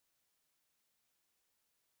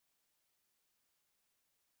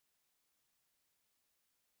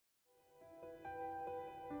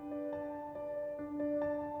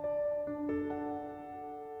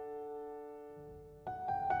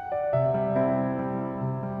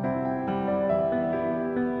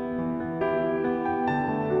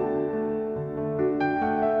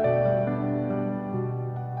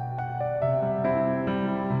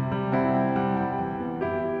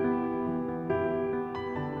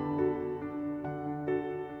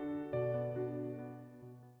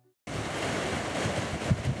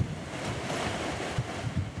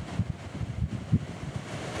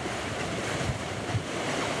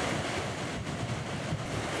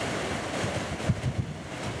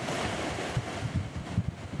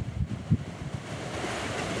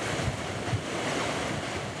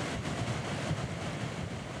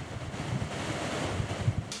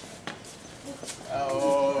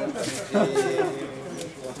Namaste.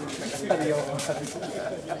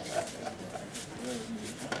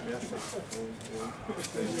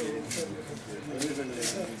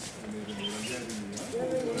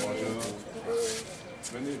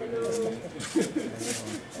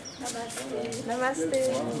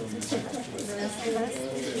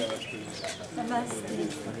 Namaste.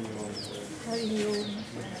 Hari Om.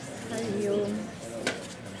 Hari Om.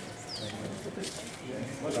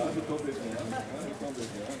 Voilà, le temps de bien.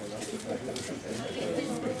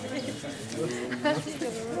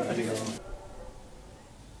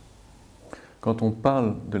 Quand on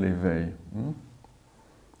parle de l'éveil,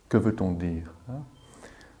 que veut-on dire?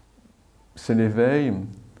 C'est l'éveil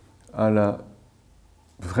à la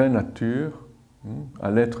vraie nature,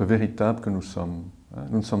 à l'être véritable que nous sommes.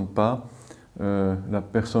 Nous ne sommes pas la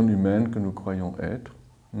personne humaine que nous croyons être.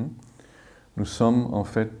 Nous sommes en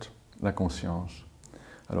fait la conscience.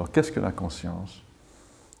 Alors, qu'est-ce que la conscience?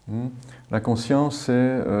 La conscience,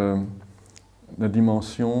 c'est la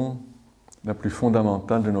dimension la plus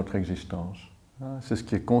fondamentale de notre existence. C'est ce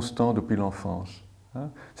qui est constant depuis l'enfance.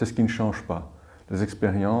 C'est ce qui ne change pas. Les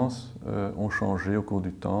expériences ont changé au cours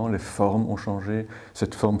du temps, les formes ont changé,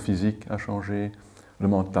 cette forme physique a changé, le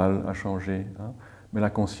mental a changé, mais la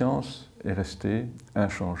conscience est restée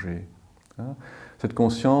inchangée. Cette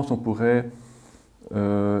conscience, on pourrait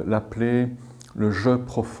l'appeler le je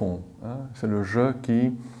profond. C'est le je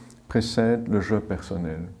qui précède le je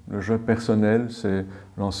personnel. Le je personnel, c'est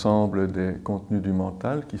l'ensemble des contenus du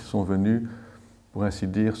mental qui sont venus, pour ainsi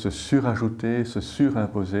dire, se surajouter, se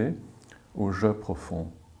surimposer au je profond.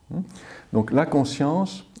 Donc la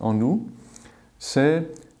conscience en nous, c'est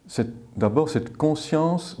d'abord cette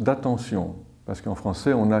conscience d'attention, parce qu'en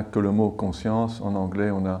français on n'a que le mot conscience, en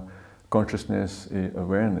anglais on a consciousness et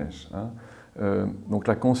awareness. Donc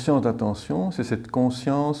la conscience d'attention, c'est cette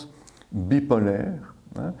conscience bipolaire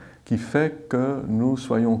qui fait que nous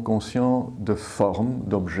soyons conscients de formes,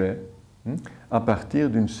 d'objets, à partir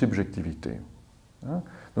d'une subjectivité.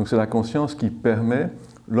 Donc c'est la conscience qui permet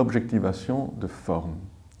l'objectivation de formes.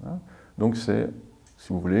 Donc c'est,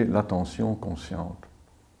 si vous voulez, l'attention consciente.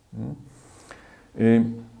 Et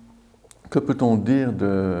que peut-on dire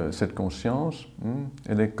de cette conscience?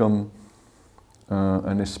 Elle est comme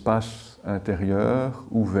un espace intérieur,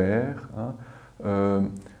 ouvert.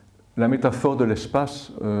 La métaphore de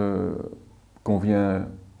l'espace convient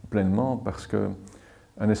pleinement parce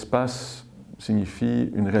qu'un espace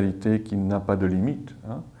signifie une réalité qui n'a pas de limite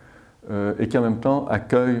et qui en même temps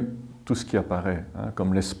accueille tout ce qui apparaît,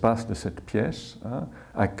 comme l'espace de cette pièce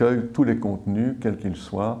accueille tous les contenus, quels qu'ils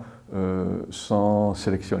soient, sans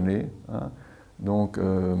sélectionner, donc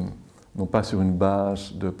non pas sur une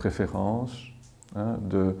base de préférence,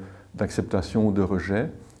 d'acceptation ou de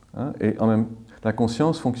rejet, et en même la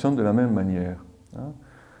conscience fonctionne de la même manière.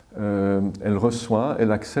 Elle reçoit,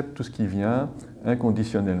 elle accepte tout ce qui vient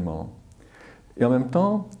inconditionnellement. Et en même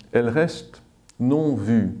temps, elle reste non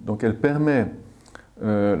vue, donc elle permet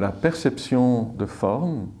la perception de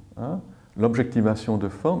forme, l'objectivation de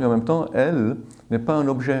forme, et en même temps, elle n'est pas un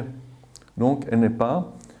objet. Donc, elle n'est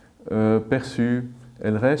pas perçue,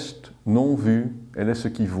 elle reste non vue, elle est ce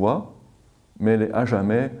qui voit, mais elle est à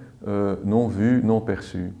jamais non vue, non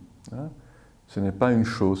perçue. Ce n'est pas une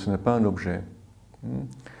chose, ce n'est pas un objet.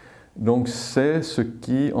 Donc, c'est ce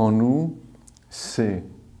qui, en nous, c'est.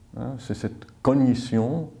 C'est cette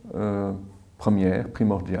cognition première,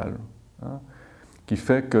 primordiale, qui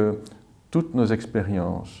fait que toutes nos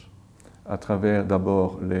expériences, à travers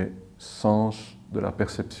d'abord les sens de la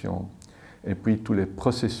perception, et puis tous les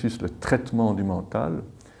processus, le traitement du mental,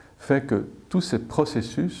 fait que tous ces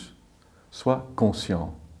processus soient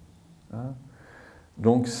conscients.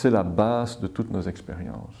 Donc c'est la base de toutes nos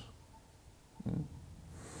expériences.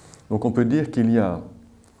 Donc on peut dire qu'il y a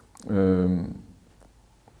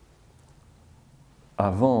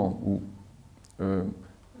avant ou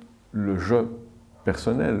le je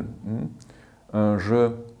personnel, un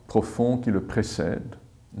je profond qui le précède,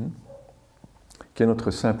 qui est notre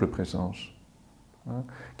simple présence,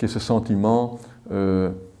 qui est ce sentiment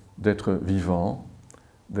d'être vivant,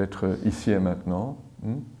 d'être ici et maintenant,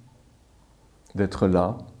 d'être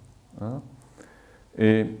là.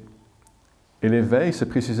 Et l'éveil, c'est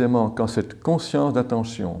précisément quand cette conscience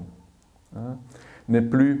d'attention n'est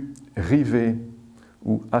plus rivée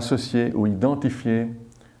ou associée ou identifiée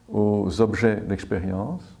aux objets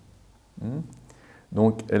d'expérience.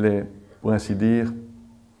 Donc elle est, pour ainsi dire,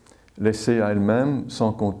 laissée à elle-même,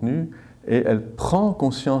 sans contenu, et elle prend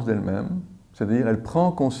conscience d'elle-même, c'est-à-dire elle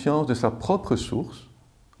prend conscience de sa propre source,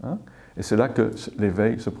 et c'est là que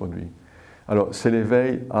l'éveil se produit. Alors c'est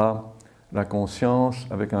l'éveil à la conscience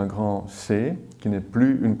avec un grand C, qui n'est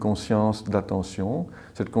plus une conscience d'attention.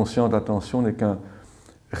 Cette conscience d'attention n'est qu'un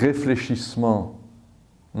réfléchissement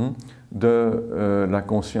de la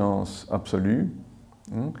conscience absolue.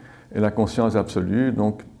 Et la conscience absolue,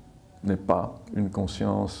 donc, n'est pas une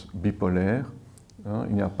conscience bipolaire.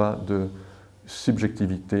 Il n'y a pas de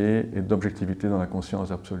subjectivité et d'objectivité dans la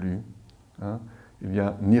conscience absolue. Il n'y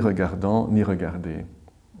a ni regardant, ni regardé.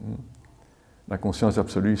 La conscience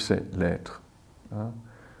absolue, c'est l'être.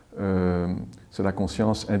 C'est la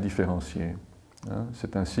conscience indifférenciée.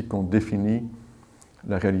 C'est ainsi qu'on définit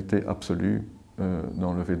la réalité absolue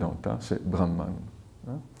dans le Vedānta, c'est Brahman.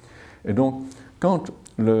 Et donc, quand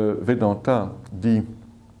le Vedānta dit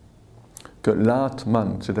que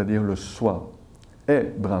l'Atman, c'est-à-dire le soi,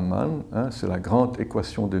 est Brahman, c'est la grande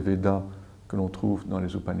équation des Védas que l'on trouve dans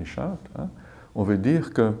les Upanishads, on veut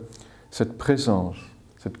dire que cette présence,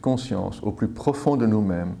 cette conscience au plus profond de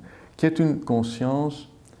nous-mêmes, qui est une conscience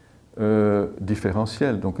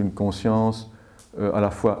différentielle, donc une conscience à la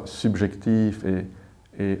fois subjective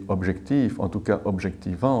et objective, en tout cas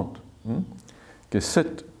objectivante, que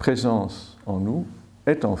cette présence en nous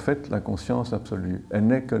est en fait la conscience absolue. Elle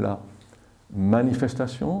n'est que la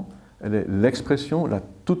manifestation, elle est l'expression, la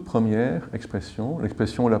toute première expression,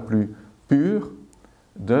 l'expression la plus pure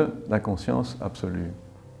de la conscience absolue.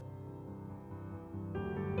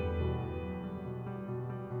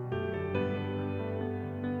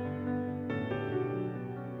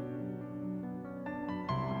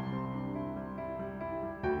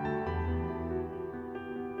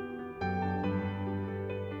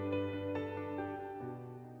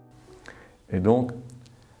 Et donc,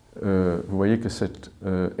 vous voyez que cette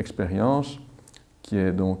expérience, qui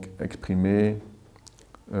est donc exprimée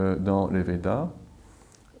dans les Védas,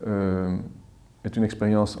 est une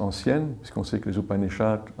expérience ancienne, puisqu'on sait que les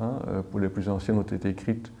Upanishads, pour les plus anciennes, ont été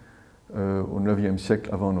écrites au IXe siècle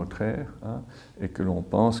avant notre ère, et que l'on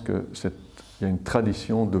pense qu'il y a une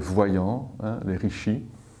tradition de voyants, les rishis,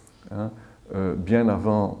 bien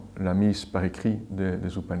avant la mise par écrit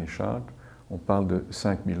des Upanishads. On parle de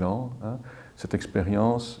 5000 ans. Cette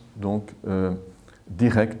expérience donc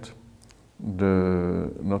directe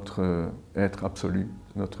de notre être absolu,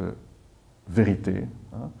 notre vérité.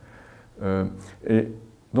 Et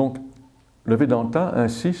donc le Vedānta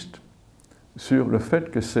insiste sur le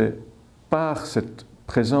fait que c'est par cette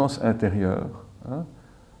présence intérieure,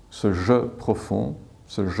 ce je profond,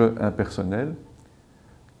 ce je impersonnel,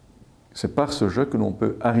 c'est par ce je que l'on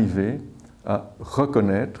peut arriver à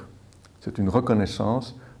reconnaître, c'est une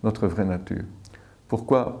reconnaissance, notre vraie nature.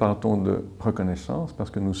 Pourquoi parle-t-on de reconnaissance? Parce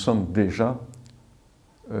que nous sommes déjà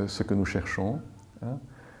ce que nous cherchons.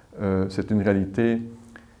 C'est une réalité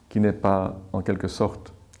qui n'est pas en quelque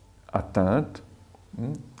sorte atteinte,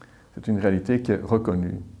 c'est une réalité qui est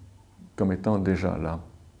reconnue comme étant déjà là.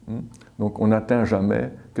 Donc on n'atteint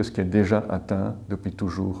jamais que ce qui est déjà atteint depuis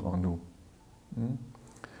toujours en nous.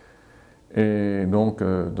 Et donc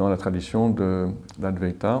dans la tradition de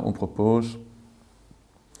l'Advaita, on propose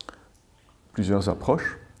plusieurs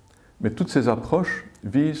approches, mais toutes ces approches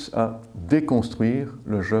visent à déconstruire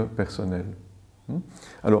le je personnel.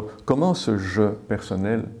 Alors, comment ce je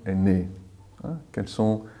personnel est né? Quels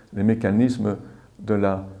sont les mécanismes de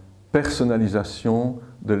la personnalisation,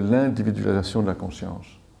 de l'individualisation de la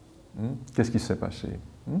conscience? Qu'est-ce qui s'est passé?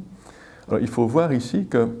 Alors, il faut voir ici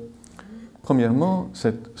que, premièrement,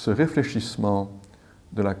 ce réfléchissement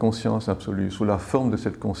de la conscience absolue sous la forme de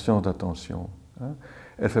cette conscience d'attention,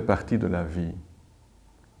 elle fait partie de la vie.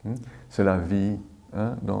 C'est la vie,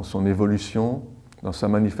 dans son évolution, dans sa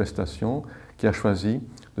manifestation, qui a choisi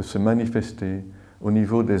de se manifester au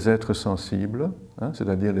niveau des êtres sensibles,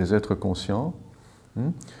 c'est-à-dire les êtres conscients,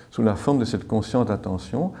 sous la forme de cette conscience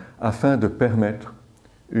d'attention, afin de permettre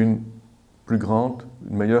une plus grande,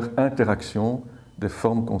 une meilleure interaction des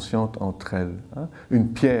formes conscientes entre elles. Une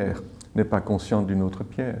pierre n'est pas consciente d'une autre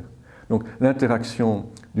pierre. Donc l'interaction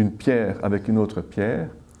d'une pierre avec une autre pierre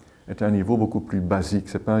est un niveau beaucoup plus basique,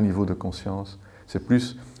 ce n'est pas un niveau de conscience, c'est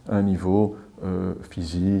plus un niveau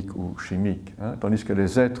physique ou chimique. Tandis que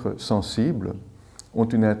les êtres sensibles ont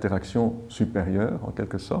une interaction supérieure, en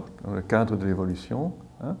quelque sorte, dans le cadre de l'évolution,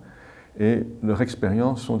 et leurs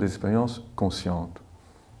expériences sont des expériences conscientes.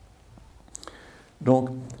 Donc,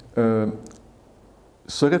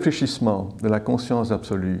 ce réfléchissement de la conscience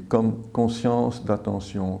absolue comme conscience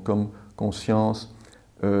d'attention, comme conscience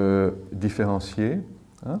différenciée,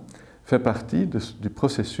 fait partie du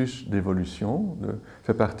processus d'évolution,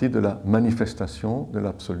 fait partie de la manifestation de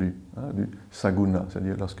l'absolu, du saguna,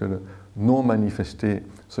 c'est-à-dire lorsque le non manifesté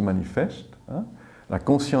se manifeste, la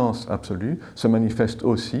conscience absolue se manifeste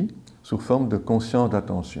aussi sous forme de conscience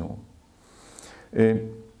d'attention. Et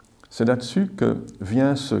c'est là-dessus que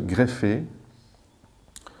vient se greffer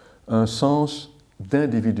un sens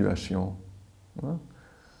d'individuation.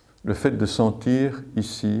 Le fait de sentir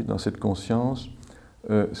ici, dans cette conscience,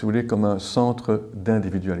 si vous voulez, comme un centre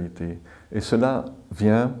d'individualité. Et cela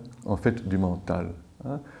vient, en fait, du mental.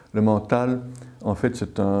 Le mental, en fait,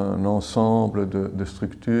 c'est un ensemble de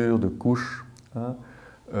structures, de couches,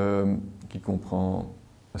 qui comprend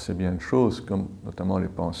assez bien de choses, comme notamment les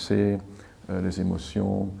pensées, les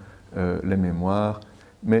émotions, les mémoires,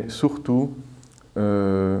 mais surtout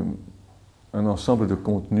un ensemble de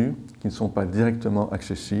contenus qui ne sont pas directement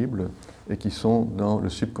accessibles et qui sont dans le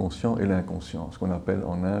subconscient et l'inconscient, ce qu'on appelle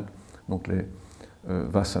en Inde donc les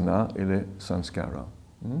vasanas et les sanskaras.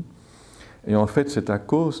 Et en fait, c'est à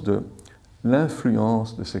cause de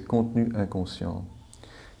l'influence de ces contenus inconscients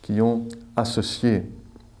qui ont associé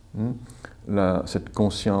cette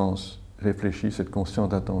conscience réfléchie, cette conscience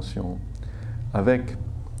d'attention, avec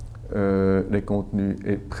les contenus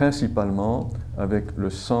et principalement avec le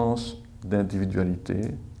sens d'individualité,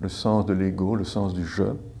 le sens de l'ego, le sens du je,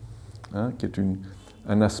 qui est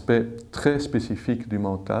un aspect très spécifique du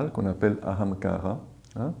mental qu'on appelle ahamkara.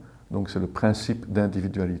 Donc c'est le principe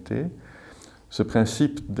d'individualité. Ce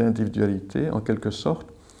principe d'individualité, en quelque sorte,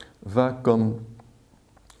 va comme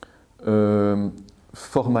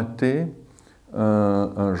formater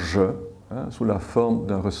un je, sous la forme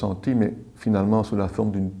d'un ressenti, mais finalement sous la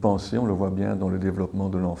forme d'une pensée. On le voit bien dans le développement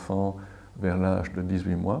de l'enfant vers l'âge de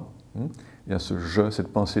 18 mois. Il y a ce je,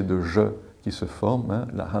 cette pensée de je qui se forme,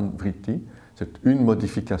 la ham vritti. C'est une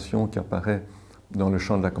modification qui apparaît dans le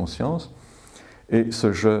champ de la conscience. Et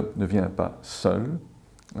ce je ne vient pas seul.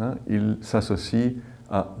 Il s'associe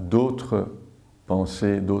à d'autres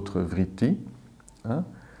pensées, d'autres vrittis.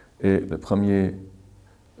 Et le premier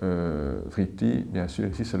vritti, bien sûr,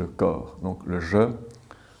 ici, c'est le corps. Donc le je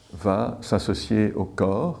va s'associer au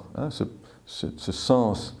corps. Ce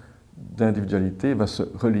sens d'individualité va se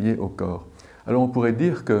relier au corps. Alors on pourrait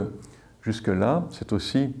dire que jusque-là, c'est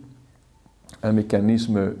aussi un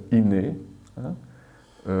mécanisme inné.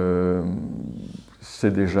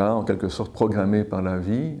 C'est déjà en quelque sorte programmé par la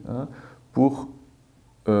vie pour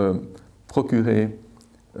procurer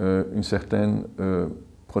une certaine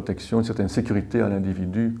protection, une certaine sécurité à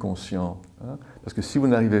l'individu conscient. Parce que si vous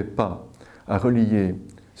n'arrivez pas à relier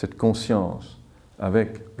cette conscience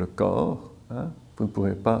avec le corps, vous ne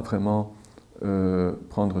pourrez pas vraiment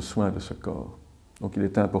prendre soin de ce corps. Donc il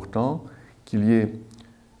est important qu'il y ait,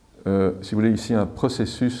 si vous voulez, ici un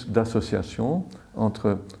processus d'association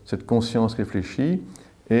entre cette conscience réfléchie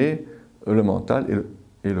et le mental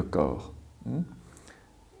et le corps.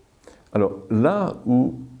 Alors là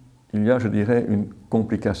où il y a, je dirais, une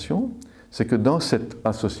complication, c'est que dans cette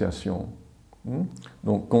association,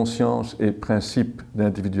 donc conscience et principe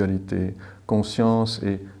d'individualité, conscience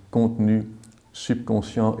et contenu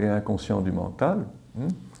subconscient et inconscient du mental,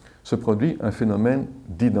 se produit un phénomène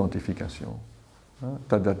d'identification,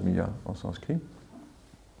 tadatmiya en sanskrit.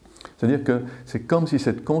 C'est-à-dire que c'est comme si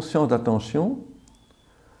cette conscience d'attention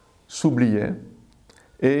s'oubliait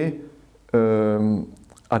et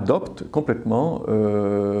adopte complètement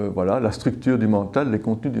voilà, la structure du mental, les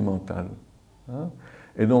contenus du mental.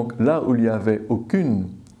 Et donc là où il n'y avait aucune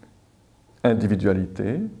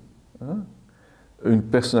individualité, une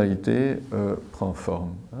personnalité prend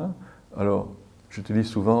forme. Alors, j'utilise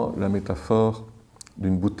souvent la métaphore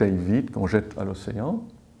d'une bouteille vide qu'on jette à l'océan.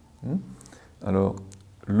 Alors,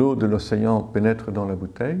 l'eau de l'océan pénètre dans la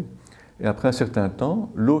bouteille, et après un certain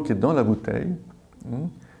temps, l'eau qui est dans la bouteille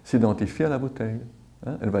s'identifie à la bouteille.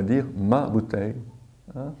 Elle va dire « ma bouteille »,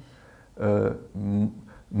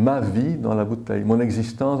 ma vie dans la bouteille, mon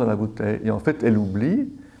existence dans la bouteille. Et en fait, elle oublie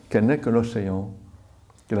qu'elle n'est que l'océan,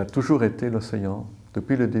 qu'elle a toujours été l'océan,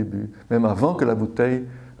 depuis le début, même avant que la bouteille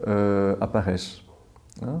apparaisse.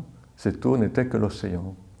 Cette eau n'était que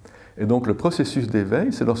l'océan. Et donc le processus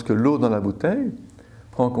d'éveil, c'est lorsque l'eau dans la bouteille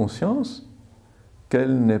prend conscience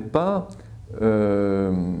qu'elle n'est pas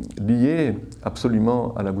liée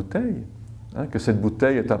absolument à la bouteille, que cette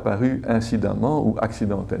bouteille est apparue incidemment ou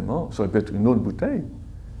accidentellement, ça aurait pu être une autre bouteille,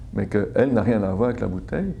 mais qu'elle n'a rien à voir avec la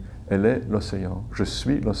bouteille, elle est l'océan. Je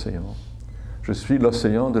suis l'océan. Je suis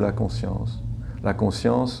l'océan de la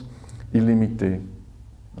conscience illimitée,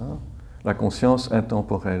 la conscience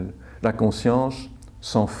intemporelle, la conscience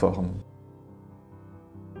sans forme.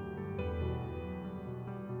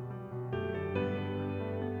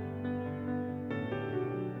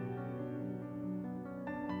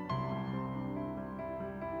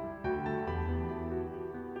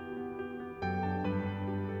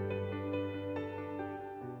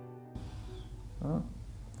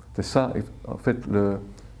 C'est ça, en fait, le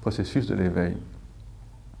processus de l'éveil.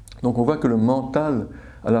 Donc on voit que le mental,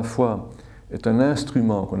 à la fois, est un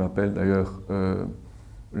instrument qu'on appelle d'ailleurs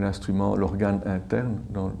l'instrument, l'organe interne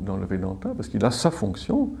dans le Vedanta, parce qu'il a sa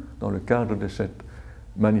fonction dans le cadre de cette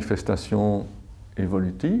manifestation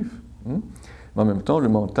évolutive, mais en même temps le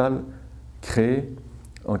mental crée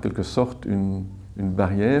en quelque sorte une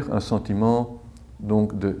barrière, un sentiment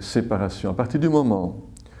donc de séparation. À partir du moment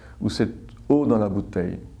où cette eau dans la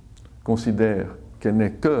bouteille considère qu'elle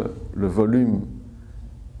n'est que le volume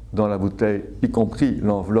dans la bouteille, y compris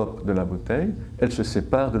l'enveloppe de la bouteille, elle se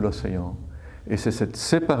sépare de l'océan. Et c'est cette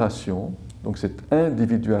séparation, donc cette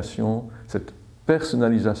individuation, cette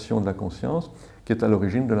personnalisation de la conscience qui est à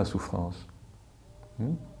l'origine de la souffrance.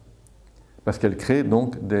 Parce qu'elle crée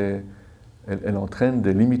donc elle entraîne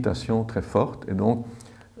des limitations très fortes, et donc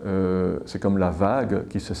c'est comme la vague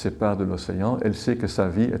qui se sépare de l'océan, elle sait que sa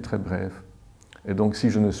vie est très brève. Et donc si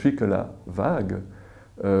je ne suis que la vague,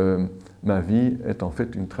 ma vie est en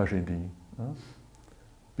fait une tragédie.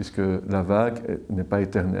 Puisque la vague n'est pas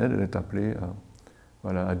éternelle, elle est appelée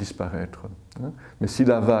à disparaître. Mais si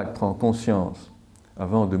la vague prend conscience,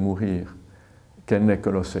 avant de mourir, qu'elle n'est que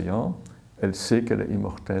l'océan, elle sait qu'elle est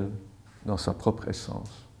immortelle dans sa propre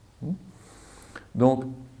essence. Donc,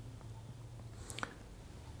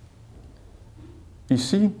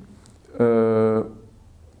 ici,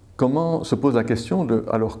 comment se pose la question de,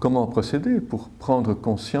 alors comment procéder pour prendre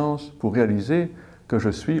conscience, pour réaliser que je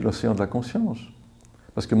suis l'océan de la conscience?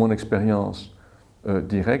 Parce que mon expérience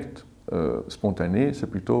directe, spontanée, c'est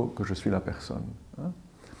plutôt que je suis la personne.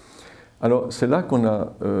 Alors c'est là qu'on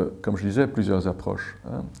a, comme je disais, plusieurs approches.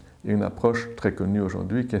 Il y a une approche très connue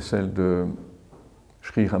aujourd'hui qui est celle de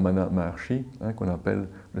Sri Ramana Maharshi, qu'on appelle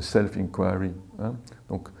le Self-Enquiry.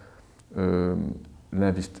 Donc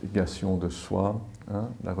l'investigation de soi,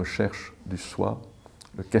 la recherche du soi,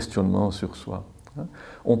 le questionnement sur soi.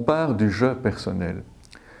 On part du je personnel.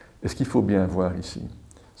 Et ce qu'il faut bien voir ici,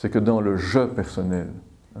 c'est que dans le je personnel,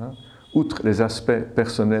 outre les aspects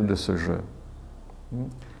personnels de ce je,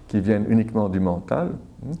 qui viennent uniquement du mental,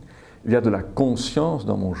 il y a de la conscience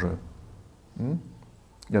dans mon je.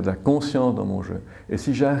 Il y a de la conscience dans mon je. Et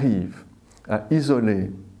si j'arrive à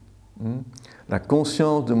isoler la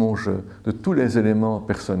conscience de mon je, de tous les éléments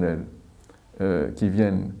personnels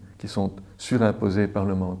qui sont surimposés par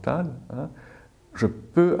le mental, je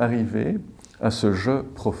peux arriver à ce je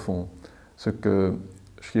profond, ce que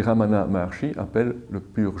Sri Ramana Maharshi appelle le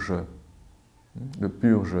pur je. Le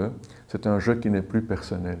pur je, c'est un je qui n'est plus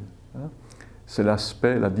personnel. C'est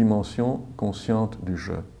l'aspect, la dimension consciente du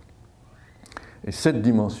je. Et cette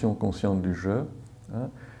dimension consciente du je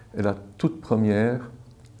est la toute première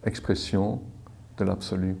expression de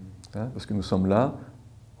l'absolu. Parce que nous sommes là,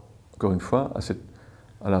 encore une fois,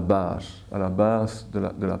 à la base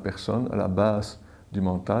de la personne, à la base du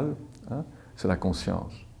mental, c'est la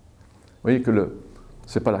conscience. Vous voyez que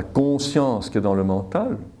ce n'est pas la conscience qui est dans le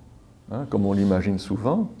mental, comme on l'imagine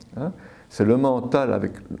souvent, c'est le mental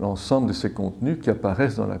avec l'ensemble de ses contenus qui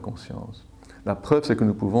apparaissent dans la conscience. La preuve, c'est que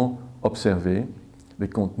nous pouvons observer les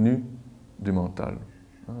contenus du mental.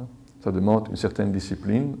 Ça demande une certaine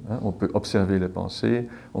discipline. On peut observer les pensées,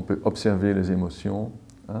 on peut observer les émotions.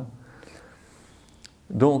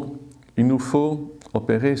 Donc, il nous faut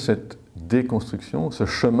opérer cette déconstruction, ce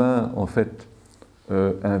chemin en fait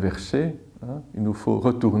inversé. Il nous faut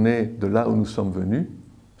retourner de là où nous sommes venus,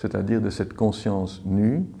 c'est-à-dire de cette conscience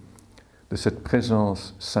nue, de cette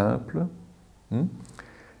présence simple,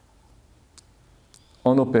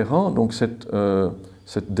 en opérant donc cette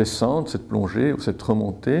descente, cette plongée ou cette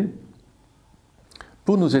remontée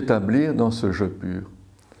pour nous établir dans ce je pur.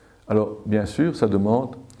 Alors, bien sûr, ça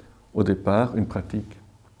demande au départ une pratique.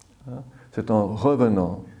 C'est en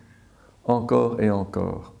revenant encore et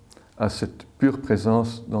encore à cette pure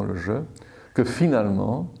présence dans le je que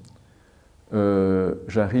finalement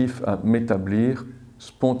j'arrive à m'établir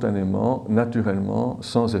spontanément, naturellement,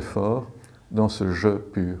 sans effort, dans ce je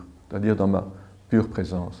pur, c'est-à-dire dans ma pure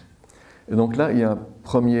présence. Et donc là, il y a un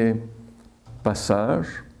premier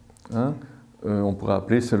passage, on pourrait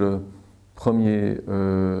appeler, c'est le premier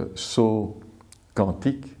saut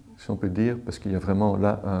quantique, si on peut dire, parce qu'il y a vraiment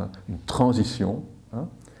là une transition.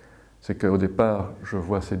 C'est qu'au départ, je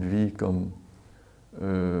vois cette vie comme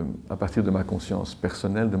à partir de ma conscience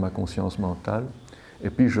personnelle, de ma conscience mentale, et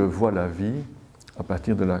puis je vois la vie à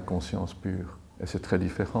partir de la conscience pure. Et c'est très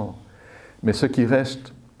différent. Mais ce qui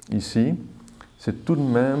reste ici, c'est tout de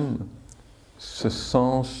même ce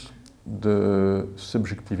sens de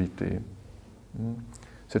subjectivité.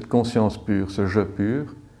 Cette conscience pure, ce je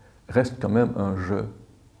pur, reste quand même un je.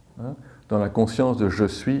 Dans la conscience de je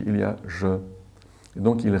suis, il y a je. Et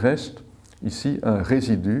donc il reste ici un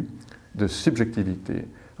résidu de subjectivité.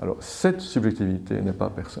 Alors, cette subjectivité n'est pas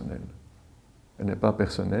personnelle. Elle n'est pas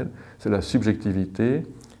personnelle, c'est la subjectivité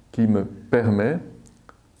qui me permet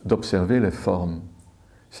d'observer les formes.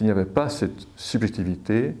 S'il n'y avait pas cette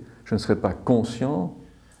subjectivité, je ne serais pas conscient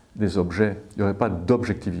des objets, il n'y aurait pas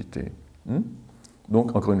d'objectivité.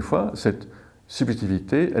 Donc, encore une fois, cette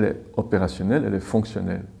subjectivité, elle est opérationnelle, elle est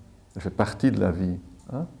fonctionnelle, elle fait partie de la vie.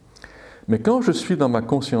 Mais quand je suis dans ma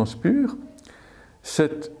conscience pure,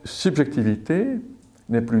 cette subjectivité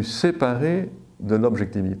n'est plus séparée de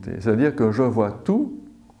l'objectivité. C'est-à-dire que je vois tout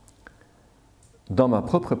dans ma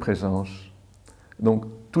propre présence. Donc,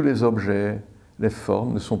 tous les objets, les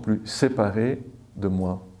formes ne sont plus séparés de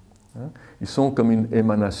moi. Ils sont comme une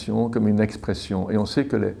émanation, comme une expression. Et on sait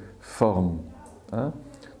que les formes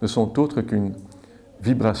ne sont autres qu'une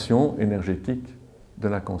vibration énergétique de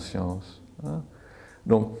la conscience.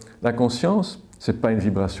 Donc, la conscience, ce n'est pas une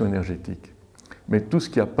vibration énergétique. Mais tout ce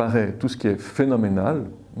qui apparaît, tout ce qui est phénoménal,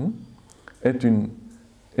 est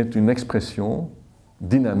une expression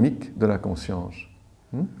dynamique de la conscience.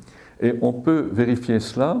 Et on peut vérifier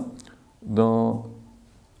cela dans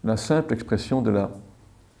la simple expression de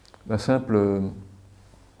la simple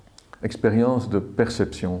expérience de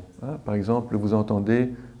perception. Par exemple, vous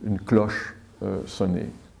entendez une cloche sonner.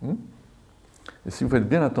 Et si vous faites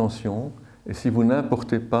bien attention, et si vous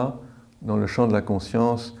n'importez pas dans le champ de la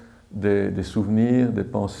conscience des souvenirs, des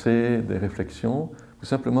pensées, des réflexions, vous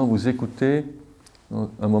simplement vous écoutez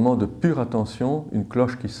un moment de pure attention, une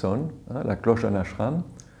cloche qui sonne, la cloche d'un ashram,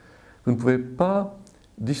 vous ne pouvez pas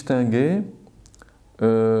distinguer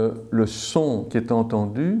le son qui est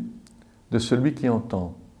entendu de celui qui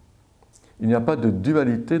entend. Il n'y a pas de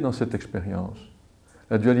dualité dans cette expérience.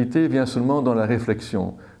 La dualité vient seulement dans la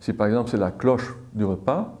réflexion. Si par exemple c'est la cloche du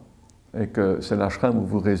repas et que c'est l'ashram où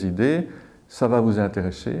vous résidez, ça va vous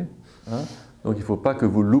intéresser. Donc il ne faut pas que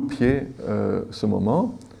vous loupiez ce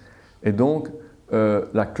moment. Et donc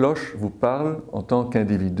la cloche vous parle en tant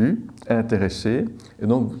qu'individu intéressé, et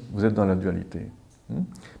donc vous êtes dans la dualité.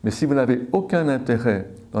 Mais si vous n'avez aucun intérêt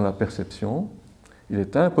dans la perception, il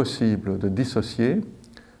est impossible de dissocier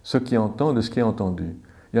ce qui entend de ce qui est entendu.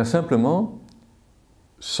 Il y a simplement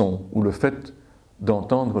son, ou le fait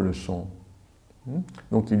d'entendre le son.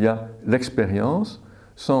 Donc il y a l'expérience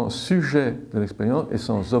sans sujet de l'expérience et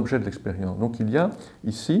sans objet de l'expérience. Donc il y a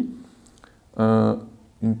ici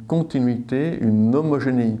une continuité, une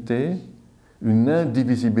homogénéité, une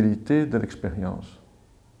indivisibilité de l'expérience.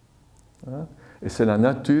 Et c'est la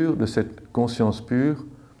nature de cette conscience pure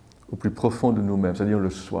au plus profond de nous-mêmes, c'est-à-dire le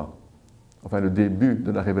soi. Enfin, le début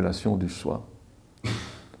de la révélation du soi.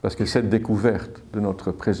 Parce que cette découverte de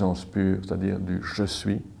notre présence pure, c'est-à-dire du « je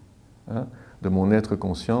suis », de mon être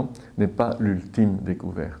conscient, n'est pas l'ultime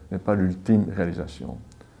découverte, n'est pas l'ultime réalisation.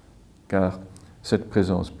 Car cette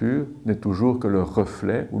présence pure n'est toujours que le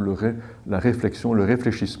reflet ou la réflexion, le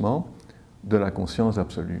réfléchissement de la conscience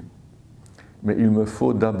absolue. Mais il me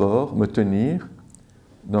faut d'abord me tenir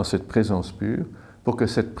dans cette présence pure pour que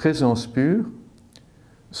cette présence pure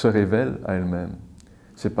se révèle à elle-même.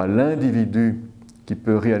 Ce n'est pas l'individu qui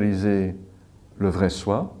peut réaliser le vrai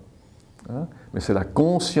soi, mais c'est la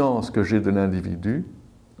conscience que j'ai de l'individu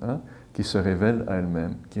qui se révèle à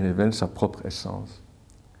elle-même, qui révèle sa propre essence,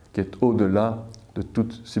 qui est au-delà de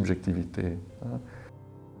toute subjectivité.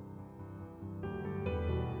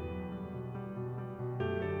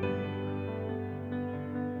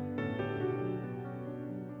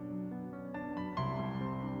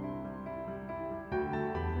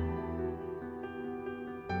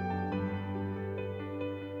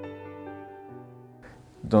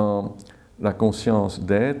 Dans la conscience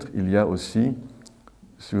d'être, il y a aussi,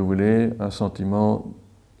 si vous voulez, un sentiment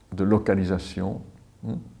de localisation.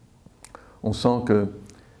 On sent que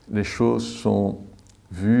les choses sont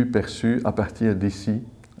vues, perçues à partir d'ici.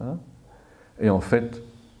 Et en fait,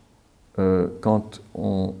 quand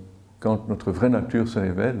notre vraie nature se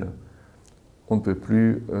révèle, on ne peut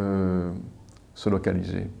plus se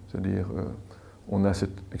localiser. C'est-à-dire, on a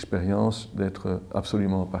cette expérience d'être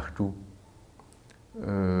absolument partout.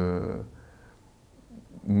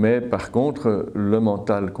 Mais par contre, le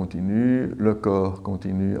mental continue, le corps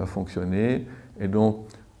continue à fonctionner, et donc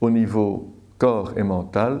au niveau corps et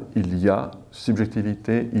mental, il y a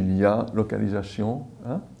subjectivité, il y a localisation,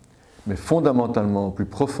 mais fondamentalement, au plus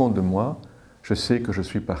profond de moi, je sais que je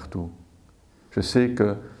suis partout. Je sais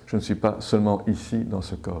que je ne suis pas seulement ici dans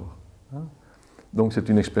ce corps. Donc c'est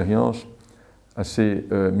une expérience assez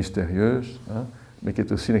mystérieuse, mais qui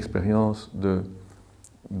est aussi une expérience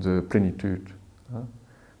de plénitude.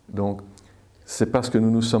 Donc, c'est parce que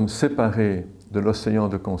nous nous sommes séparés de l'océan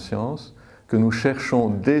de conscience que nous cherchons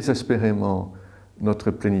désespérément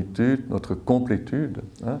notre plénitude, notre complétude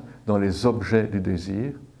dans les objets du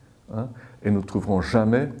désir, et nous ne trouverons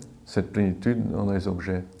jamais cette plénitude dans les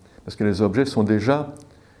objets. Parce que les objets sont déjà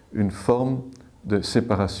une forme de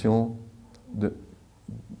séparation de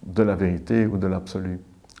la vérité ou de l'absolu.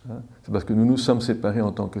 C'est parce que nous nous sommes séparés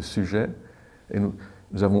en tant que sujets, et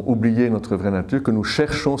nous avons oublié notre vraie nature, que nous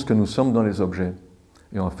cherchons ce que nous sommes dans les objets.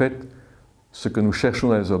 Et en fait, ce que nous cherchons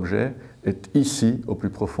dans les objets est ici, au plus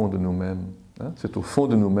profond de nous-mêmes. C'est au fond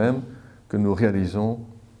de nous-mêmes que nous réalisons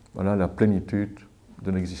la plénitude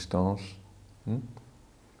de l'existence.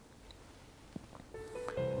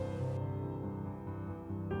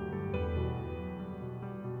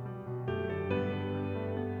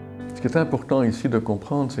 Ce qui est important ici de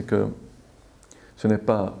comprendre, c'est que ce n'est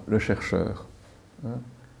pas le chercheur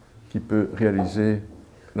qui peut réaliser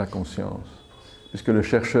la conscience, puisque le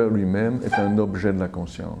chercheur lui-même est un objet de la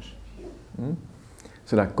conscience.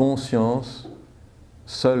 C'est la conscience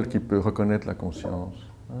seule qui peut reconnaître la conscience.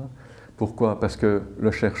 Pourquoi? Parce que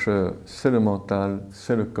le chercheur, c'est le mental,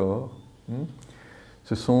 c'est le corps.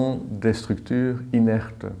 Ce sont des structures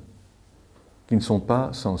inertes qui ne sont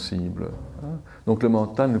pas sensibles. Donc le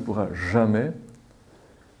mental ne pourra jamais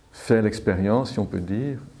faire l'expérience, si on peut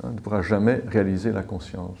dire, ne pourra jamais réaliser la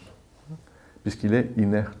conscience, puisqu'il est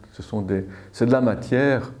inerte. C'est de la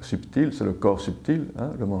matière subtile, c'est le corps subtil,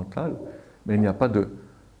 le mental, mais il n'y a pas de...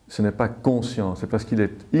 Ce n'est pas conscient, c'est parce qu'il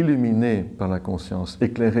est illuminé par la conscience,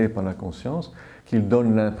 éclairé par la conscience, qu'il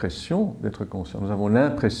donne l'impression d'être conscient. Nous avons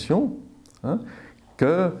l'impression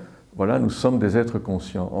que nous sommes des êtres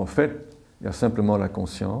conscients. En fait, il y a simplement la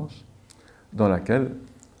conscience dans laquelle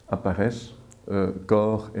apparaissent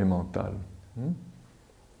corps et mental.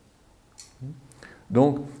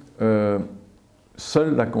 Donc,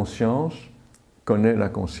 seule la conscience connaît la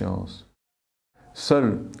conscience.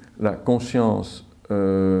 Seule la conscience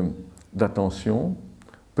d'attention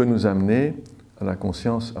peut nous amener à la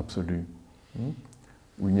conscience absolue,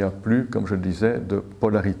 où il n'y a plus, comme je le disais, de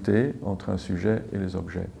polarité entre un sujet et les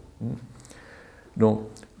objets. Donc,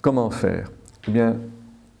 comment faire? Eh bien,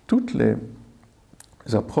 toutes les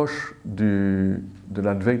approches de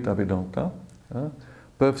l'Advaita-Vedanta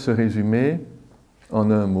peuvent se résumer en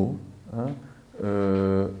un mot.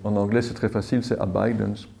 En anglais, c'est très facile, c'est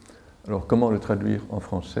abidance. Alors, comment le traduire en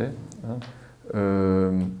français?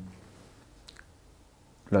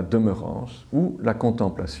 La demeurance ou la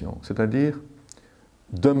contemplation, c'est-à-dire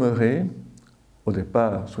demeurer, au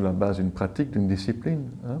départ, sous la base d'une pratique, d'une discipline,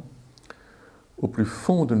 au plus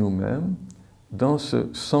fond de nous-mêmes, dans ce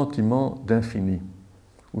sentiment d'infini,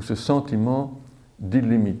 ou ce sentiment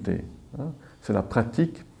d'illimité. C'est la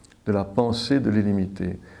pratique de la pensée de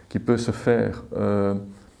l'illimité, qui peut se faire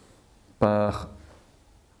par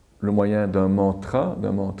le moyen d'un mantra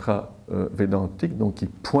védantique, donc qui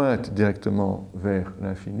pointe directement vers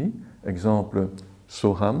l'infini. Exemple,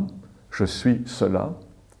 Soham, je suis cela,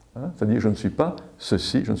 c'est-à-dire je ne suis pas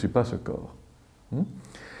ceci, je ne suis pas ce corps.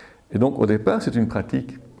 Et donc au départ c'est une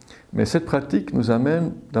pratique, mais cette pratique nous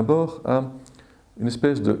amène d'abord à une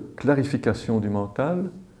espèce de clarification du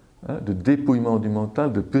mental, de dépouillement du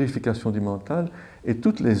mental, de purification du mental, et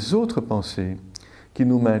toutes les autres pensées qui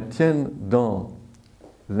nous maintiennent dans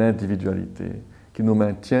l'individualité, qui nous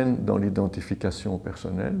maintiennent dans l'identification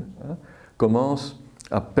personnelle, commencent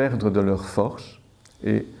à perdre de leur force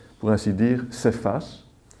et, pour ainsi dire, s'effacent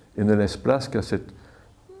et ne laissent place qu'à cette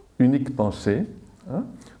unique pensée.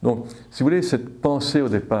 Donc, si vous voulez, cette pensée au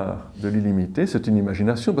départ de l'illimité, c'est une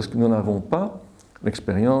imagination parce que nous n'avons pas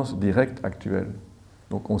l'expérience directe actuelle.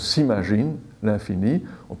 Donc, on s'imagine l'infini.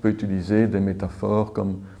 On peut utiliser des métaphores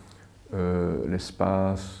comme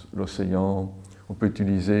l'espace, l'océan. On peut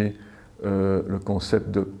utiliser le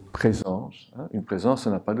concept de présence. Une présence,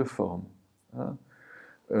 ça n'a pas de forme.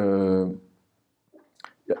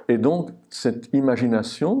 Et donc, cette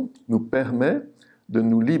imagination nous permet de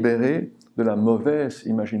nous libérer de la mauvaise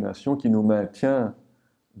imagination qui nous maintient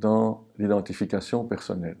dans l'identification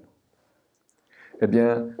personnelle. Eh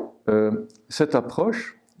bien, cette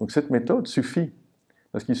approche, donc cette méthode suffit,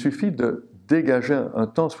 parce qu'il suffit de dégager un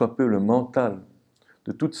tant soit peu le mental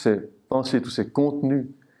de toutes ces pensées, tous ces contenus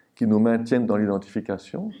qui nous maintiennent dans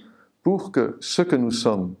l'identification, pour que ce que nous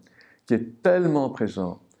sommes, qui est tellement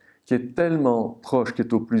présent, qui est tellement proche, qui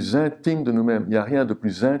est au plus intime de nous-mêmes, il n'y a rien de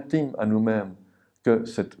plus intime à nous-mêmes que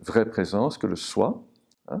cette vraie présence, que le soi.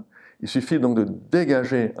 Il suffit donc de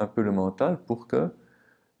dégager un peu le mental pour que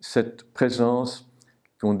cette présence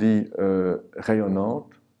qu'on dit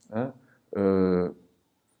rayonnante,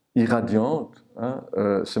 irradiante,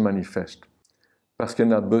 se manifeste. Parce qu'elle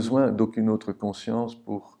n'a besoin d'aucune autre conscience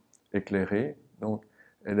pour éclairer, donc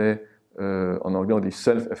elle est en anglais on dit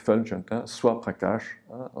self-effulgent, hein, soi prakash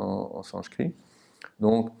hein, en sanskrit.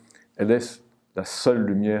 Donc elle est la seule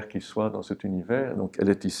lumière qui soit dans cet univers, donc elle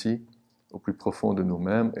est ici, au plus profond de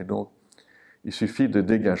nous-mêmes, et donc il suffit de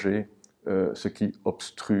dégager ce qui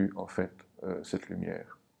obstrue en fait cette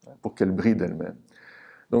lumière, hein, pour qu'elle brille d'elle-même.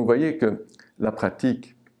 Donc vous voyez que la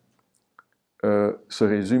pratique se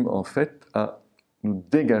résume en fait à nous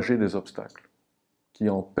dégager des obstacles qui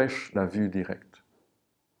empêchent la vue directe,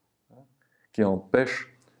 hein, qui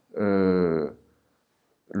empêchent le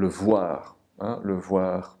voir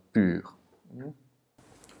pur.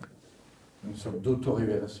 Une sorte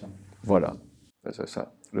d'auto-révélation. Voilà, c'est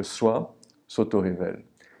ça. Le soi s'auto-révèle.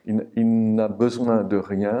 Il n'a besoin de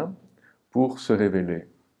rien pour se révéler.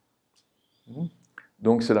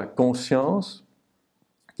 Donc c'est la conscience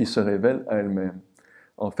qui se révèle à elle-même.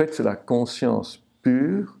 En fait, c'est la conscience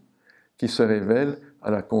pure qui se révèle à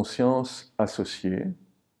la conscience associée.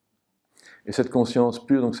 Et cette conscience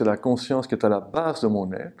pure, donc c'est la conscience qui est à la base de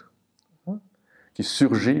mon être, hein, qui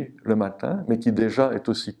surgit le matin, mais qui déjà est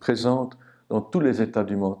aussi présente dans tous les états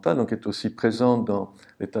du mental, donc est aussi présente dans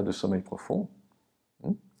l'état de sommeil profond,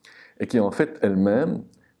 hein, et qui en fait elle-même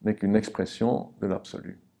n'est qu'une expression de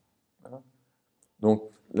l'absolu. Voilà. Donc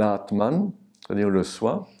l'Atman, c'est-à-dire le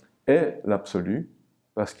soi, est l'absolu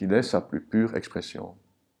parce qu'il est sa plus pure expression.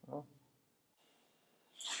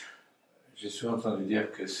 J'ai souvent entendu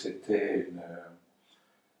dire que c'est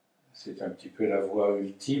un petit peu la voie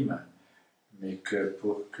ultime, mais que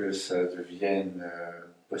pour que ça devienne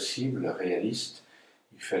possible, réaliste,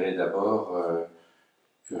 il fallait d'abord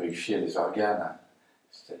purifier les organes,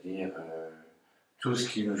 c'est-à-dire tout ce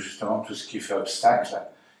qui nous, justement, tout ce qui fait obstacle.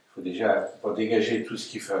 Il faut déjà, pour dégager tout ce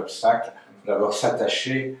qui fait obstacle, il faut d'abord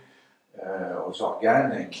s'attacher aux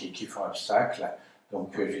organes qui font obstacle.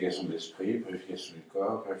 Donc purification de l'esprit, purification du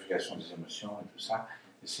corps, purification des émotions et tout ça.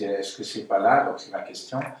 Est-ce que c'est pas là, donc c'est ma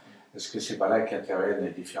question, est-ce que c'est pas là qu'interviennent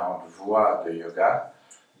les différentes voies de yoga,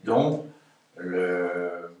 dont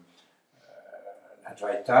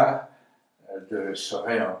l'Advaita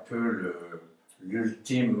serait un peu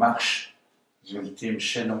l'ultime marche, l'ultime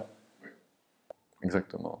chaînon?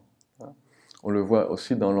 Exactement. On le voit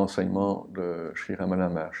aussi dans l'enseignement de Sri Ramana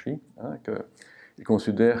Maharshi, hein, qu'il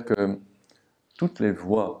considère que toutes les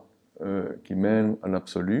voies qui mènent à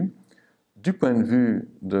l'absolu, du point de vue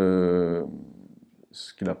de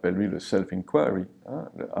ce qu'il appelle lui le Self-Enquiry, hein,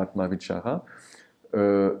 le Atma-Vichara,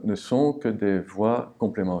 ne sont que des voies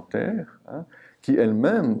complémentaires, hein, qui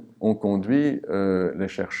elles-mêmes ont conduit les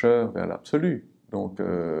chercheurs vers l'absolu. Donc,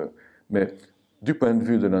 mais du point de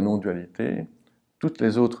vue de la non-dualité, toutes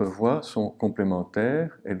les autres voies sont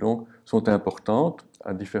complémentaires et donc sont importantes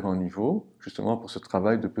à différents niveaux, justement pour ce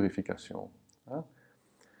travail de purification. Hein.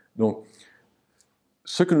 Donc,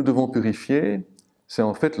 ce que nous devons purifier, c'est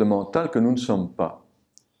en fait le mental que nous ne sommes pas.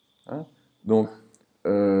 Hein. Donc,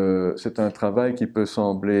 c'est un travail qui peut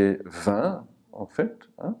sembler vain, en fait,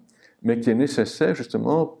 hein, mais qui est nécessaire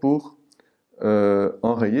justement pour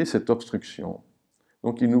enrayer cette obstruction.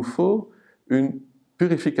 Donc, il nous faut une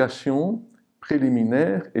purification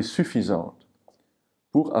préliminaire et suffisante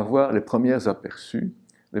pour avoir les premiers aperçus,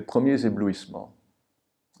 les premiers éblouissements.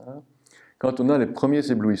 Hein. Quand on a les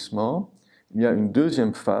premiers éblouissements, il y a une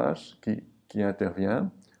deuxième phase qui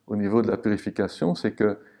intervient au niveau de la purification, c'est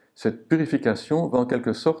que cette purification va en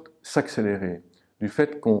quelque sorte s'accélérer. Du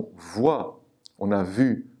fait qu'on voit, on a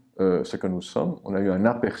vu ce que nous sommes, on a eu un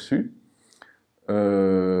aperçu,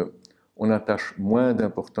 on attache moins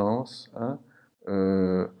d'importance, hein,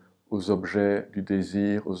 aux objets du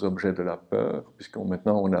désir, aux objets de la peur, puisque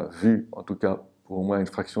maintenant on a vu, en tout cas pour au moins une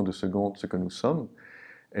fraction de seconde, ce que nous sommes,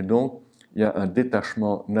 et donc il y a un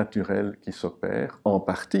détachement naturel qui s'opère, en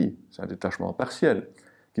partie, c'est un détachement partiel,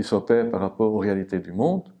 qui s'opère par rapport aux réalités du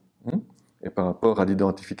monde, et par rapport à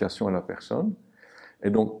l'identification à la personne. Et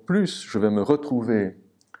donc plus je vais me retrouver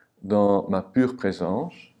dans ma pure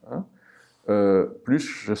présence, hein, plus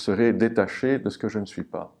je serai détaché de ce que je ne suis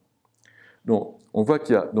pas. Donc, on voit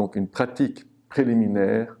qu'il y a donc une pratique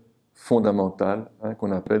préliminaire fondamentale, hein,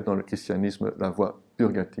 qu'on appelle dans le christianisme la voie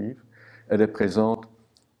purgative. Elle est présente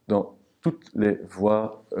dans toutes les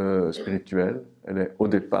voies spirituelles. Elle est au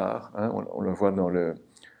départ, hein, on le voit dans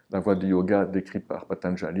la voie du yoga décrite par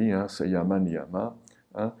Patanjali, hein, c'est yama niyama.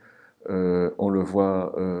 Hein, on le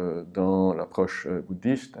voit dans l'approche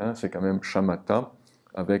bouddhiste, hein, c'est quand même shamatha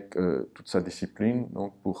avec toute sa discipline,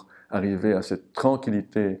 donc pour arriver à cette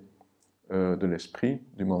tranquillité de l'esprit,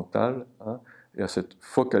 du mental, hein, et à cette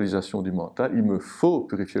focalisation du mental, il me faut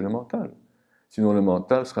purifier le mental. Sinon le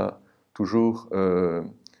mental sera toujours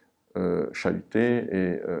chahuté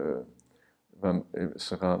et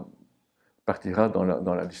sera partira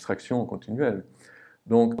dans la distraction continuelle.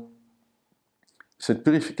 Donc, cette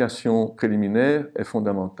purification préliminaire est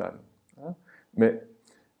fondamentale, hein, mais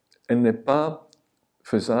elle n'est pas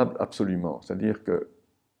faisable absolument. C'est-à-dire que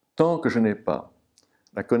tant que je n'ai pas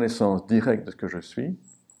la connaissance directe de ce que je suis,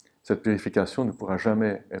 cette purification ne pourra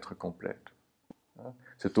jamais être complète.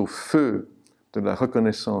 C'est au feu de la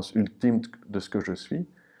reconnaissance ultime de ce que je suis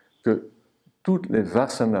que toutes les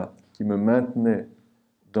vasanas qui me maintenaient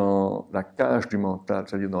dans la cage du mental,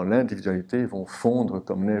 c'est-à-dire dans l'individualité, vont fondre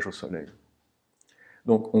comme neige au soleil.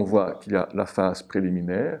 Donc on voit qu'il y a la phase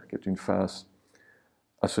préliminaire, qui est une phase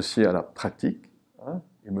associée à la pratique. Hein.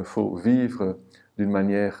 Il me faut vivre d'une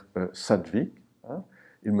manière sattvique. Hein.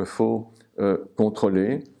 Il me faut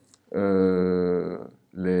contrôler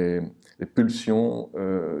les pulsions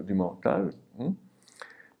du mental. Hein.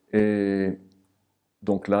 Et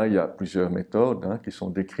donc là, il y a plusieurs méthodes hein, qui sont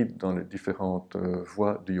décrites dans les différentes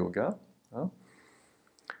voies du yoga. Hein.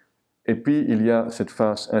 Et puis, il y a cette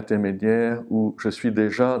phase intermédiaire où je suis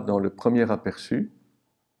déjà dans le premier aperçu.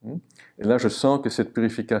 Et là, je sens que cette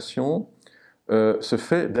purification se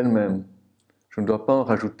fait d'elle-même. Je ne dois pas en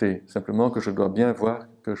rajouter, simplement que je dois bien voir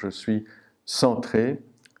que je suis centré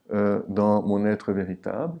dans mon être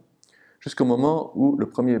véritable, jusqu'au moment où le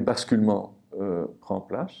premier basculement prend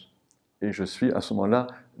place, et je suis à ce moment-là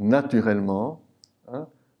naturellement hein,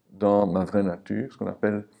 dans ma vraie nature, ce qu'on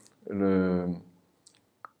appelle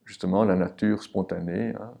justement la nature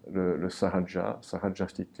spontanée, hein, le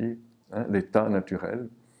sarajastiti, hein, l'état naturel,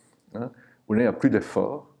 hein, où il n'y a plus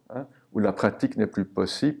d'effort, hein, où la pratique n'est plus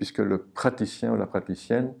possible puisque le praticien ou la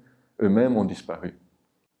praticienne eux-mêmes ont disparu.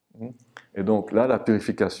 Et donc là, la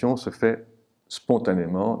purification se fait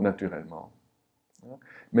spontanément, naturellement.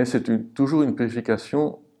 Mais c'est toujours une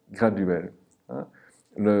purification graduelle.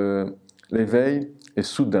 L'éveil est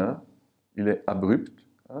soudain, il est abrupt.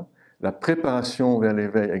 La préparation vers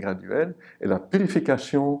l'éveil est graduelle et la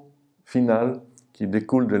purification finale qui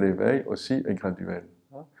découle de l'éveil aussi est graduelle.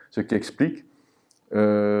 Ce qui explique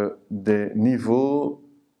des niveaux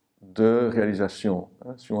de réalisation.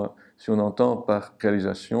 Si on entend par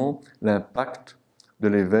réalisation l'impact de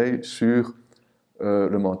l'éveil sur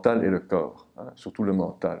le mental et le corps, surtout le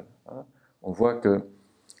mental. On voit qu'il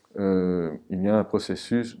y a un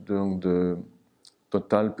processus donc, de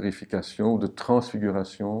totale purification, de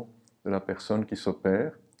transfiguration de la personne qui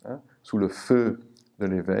s'opère sous le feu de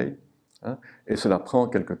l'éveil, et cela prend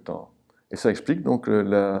quelque temps. Et ça explique donc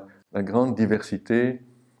la grande diversité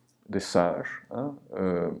des sages.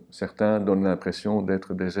 Certains donnent l'impression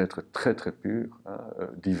d'être des êtres très très purs,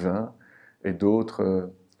 divins, et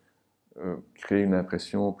d'autres créent une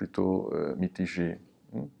impression plutôt mitigée.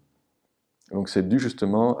 Donc c'est dû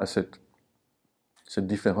justement à cette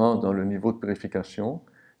différence dans le niveau de purification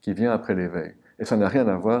qui vient après l'éveil. Et ça n'a rien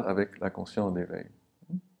à voir avec la conscience d'éveil.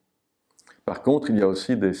 Par contre, il y a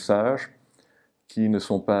aussi des sages qui ne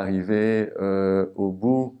sont pas arrivés au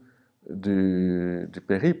bout du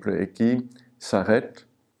périple et qui s'arrêtent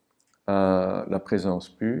à la présence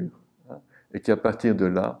pure et qui, à partir de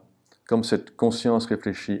là, comme cette conscience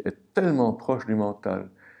réfléchie est tellement proche du mental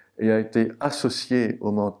et a été associée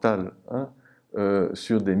au mental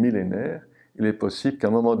sur des millénaires, il est possible qu'à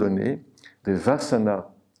un moment donné, des vasanas,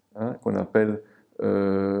 qu'on appelle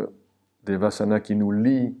des vasanas qui nous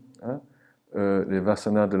lient, les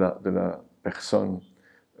vasanas de la personne,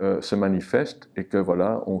 se manifestent et que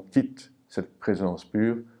voilà, on quitte cette présence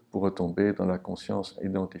pure pour retomber dans la conscience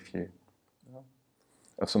identifiée.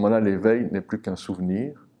 À ce moment-là, l'éveil n'est plus qu'un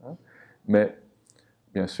souvenir, mais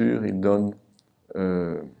bien sûr, il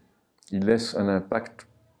laisse un impact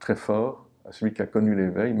très fort à celui qui a connu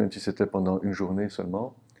l'éveil, même si c'était pendant une journée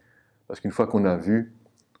seulement, parce qu'une fois qu'on a vu,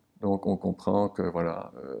 donc on comprend que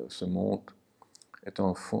voilà, ce monde est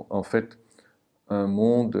en fait un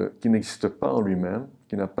monde qui n'existe pas en lui-même,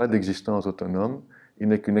 qui n'a pas d'existence autonome, il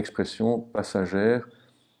n'est qu'une expression passagère,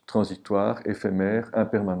 transitoire, éphémère,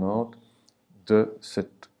 impermanente de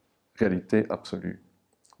cette réalité absolue.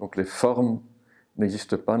 Donc les formes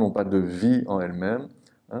n'existent pas, n'ont pas de vie en elles-mêmes,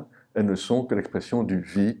 elles ne sont que l'expression du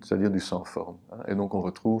vide, c'est-à-dire du sans-forme. Et donc on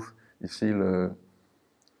retrouve ici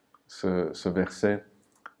ce verset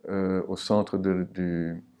au centre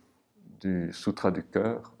du sutra du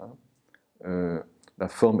cœur. La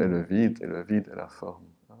forme est le vide et le vide est la forme.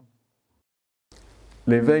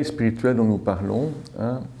 L'éveil spirituel dont nous parlons,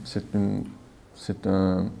 c'est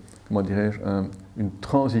comment dirais-je, une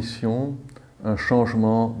transition, un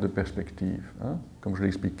changement de perspective. Comme je l'ai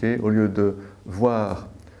expliqué, au lieu de voir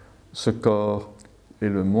ce corps et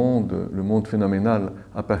le monde phénoménal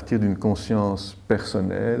à partir d'une conscience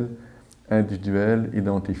personnelle, individuelle,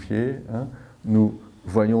 identifiée, nous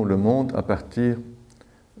voyons le monde à partir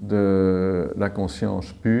de la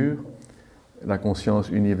conscience pure, la conscience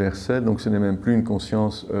universelle, donc ce n'est même plus une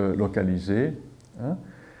conscience localisée. Hein,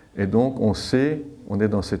 et donc on sait, on est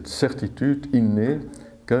dans cette certitude innée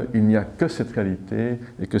qu'il n'y a que cette réalité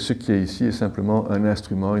et que ce qui est ici est simplement un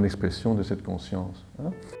instrument, une expression de cette conscience.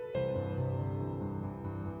 Hein.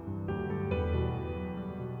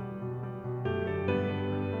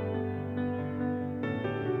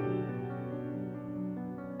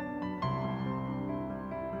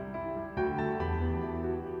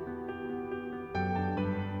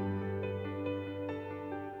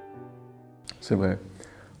 C'est vrai.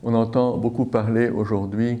 On entend beaucoup parler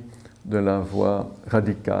aujourd'hui de la voie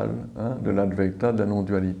radicale, hein, de l'Advaita, de la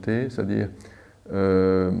non-dualité, c'est-à-dire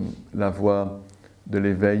la voie de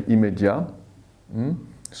l'éveil immédiat,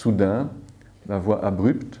 soudain, la voie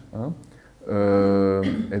abrupte, hein,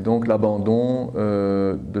 et donc l'abandon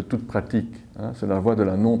de toute pratique. Hein, c'est la voie de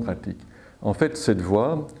la non-pratique. En fait, cette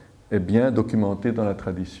voie est bien documentée dans la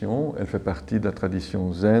tradition. Elle fait partie de la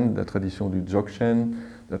tradition zen, de la tradition du Dzogchen,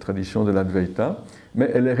 de la tradition de l'Advaita, mais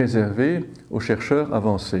elle est réservée aux chercheurs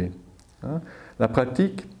avancés. Hein. La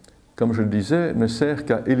pratique, comme je le disais, ne sert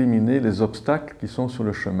qu'à éliminer les obstacles qui sont sur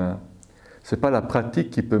le chemin. Ce n'est pas la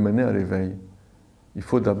pratique qui peut mener à l'éveil. Il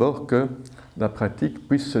faut d'abord que la pratique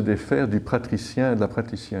puisse se défaire du praticien et de la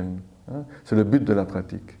praticienne. Hein. C'est le but de la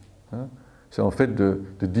pratique. Hein. C'est en fait de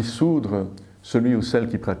dissoudre celui ou celle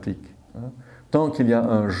qui pratique. Hein. Tant qu'il y a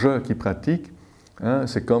un « je » qui pratique, hein,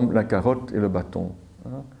 c'est comme la carotte et le bâton.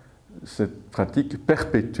 Hein. Cette pratique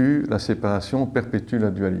perpétue la séparation, perpétue la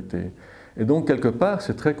dualité. Et donc, quelque part,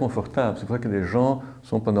 c'est très confortable. C'est vrai que les gens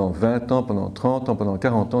sont pendant 20 ans, pendant 30 ans, pendant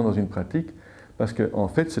 40 ans dans une pratique, parce qu'en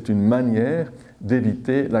fait, c'est une manière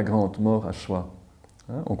d'éviter la grande mort à soi.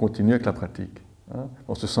 Hein. On continue avec la pratique. Hein.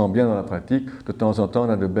 On se sent bien dans la pratique. De temps en temps, on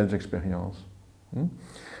a de belles expériences. Hein.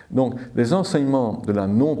 Donc, les enseignements de la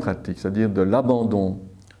non-pratique, c'est-à-dire de l'abandon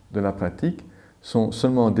de la pratique, sont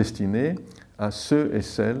seulement destinés à ceux et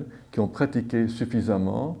celles qui ont pratiqué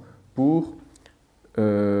suffisamment pour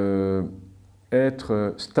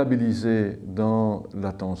être stabilisés dans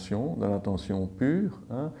l'attention pure.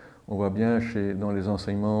 Hein. On voit bien dans les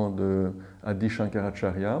enseignements de Adi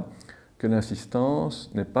Shankaracharya que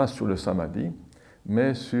l'insistance n'est pas sur le samadhi,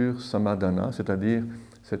 mais sur samadhana, c'est-à-dire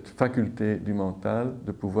cette faculté du mental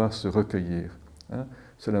de pouvoir se recueillir. Hein.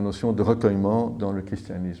 C'est la notion de recueillement dans le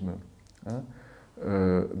christianisme. Hein.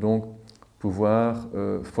 Donc, pouvoir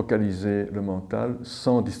focaliser le mental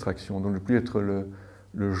sans distraction, donc ne plus être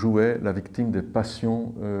le jouet, la victime des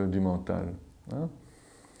passions du mental. Hein.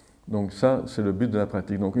 Donc ça, c'est le but de la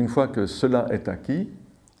pratique. Donc une fois que cela est acquis,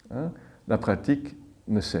 hein, la pratique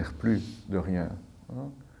ne sert plus de rien. Hein.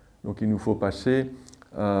 Donc il nous faut passer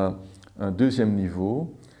à un deuxième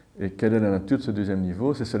niveau. Et quelle est la nature de ce deuxième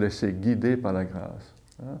niveau? C'est se laisser guider par la grâce.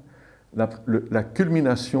 Hein. La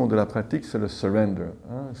culmination de la pratique, c'est le surrender.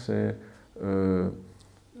 Hein. C'est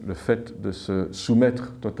le fait de se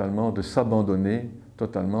soumettre totalement, de s'abandonner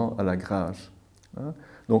totalement à la grâce. Hein.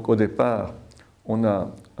 Donc au départ, on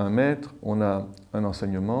a un maître, on a un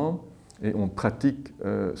enseignement, et on pratique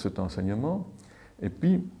cet enseignement, et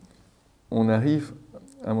puis on arrive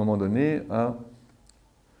à un moment donné à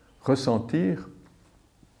ressentir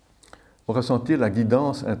la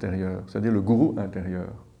guidance intérieure, c'est-à-dire le gourou intérieur.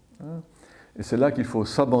 Hein. Et c'est là qu'il faut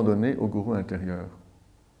s'abandonner au gourou intérieur.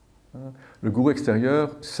 Le gourou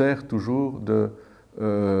extérieur sert toujours de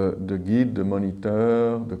guide, de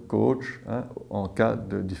moniteur, de coach, hein, en cas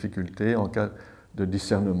de difficulté, en cas de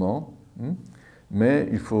discernement. Hein. Mais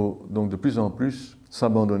il faut donc de plus en plus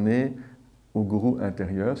s'abandonner au gourou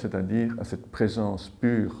intérieur, c'est-à-dire à cette présence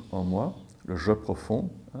pure en moi, le je profond,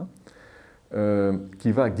 hein,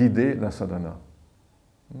 qui va guider la sadhana.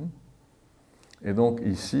 Hein. Et donc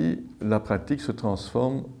ici, la pratique se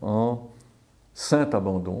transforme en saint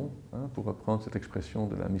abandon, hein, pour reprendre cette expression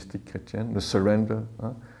de la mystique chrétienne, le surrender,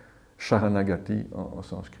 hein, sharanagati en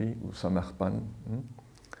sanskrit, ou samarpan. Hein.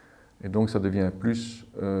 Et donc ça devient plus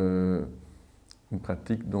une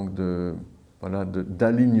pratique donc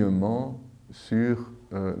d'alignement sur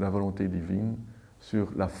la volonté divine, sur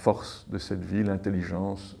la force de cette vie,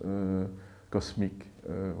 l'intelligence cosmique.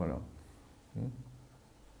 Voilà. Hein.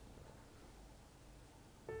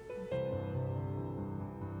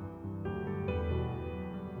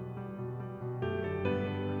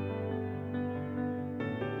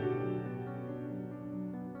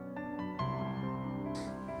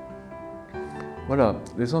 Voilà,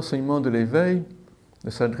 les enseignements de l'éveil ne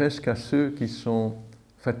s'adressent qu'à ceux qui sont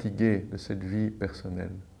fatigués de cette vie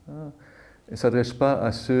personnelle. Hein. Ils ne s'adressent pas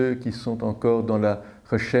à ceux qui sont encore dans la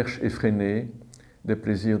recherche effrénée des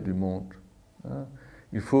plaisirs du monde. Hein.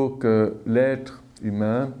 Il faut que l'être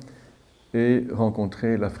humain ait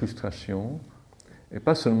rencontré la frustration, et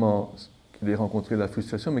pas seulement qu'il ait rencontré la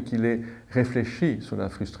frustration, mais qu'il ait réfléchi sur la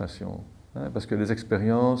frustration. Parce que les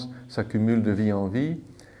expériences s'accumulent de vie en vie.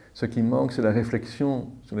 Ce qui manque, c'est la réflexion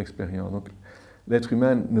sur l'expérience. Donc, l'être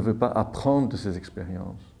humain ne veut pas apprendre de ses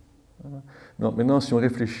expériences. Non, maintenant, si on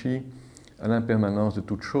réfléchit à l'impermanence de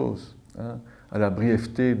toute chose, à la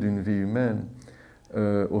brièveté d'une vie humaine,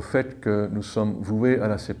 au fait que nous sommes voués à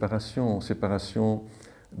la séparation, séparation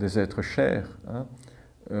des êtres chers,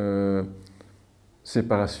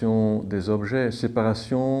 séparation des objets,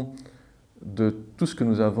 séparation de tout ce que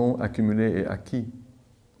nous avons accumulé et acquis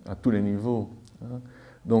à tous les niveaux.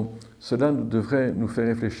 Donc, cela devrait nous faire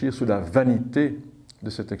réfléchir sur la vanité de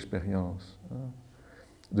cette expérience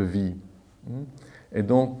de vie. Et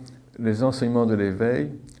donc, les enseignements de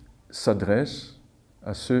l'éveil s'adressent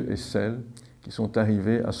à ceux et celles qui sont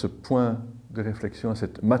arrivés à ce point de réflexion, à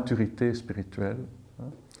cette maturité spirituelle,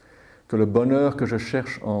 que le bonheur que je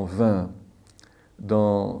cherche en vain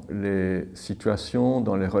dans les situations,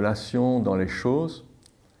 dans les relations, dans les choses,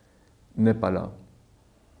 n'est pas là.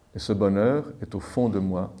 Et ce bonheur est au fond de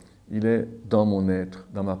moi, il est dans mon être,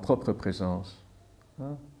 dans ma propre présence.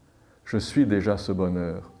 Je suis déjà ce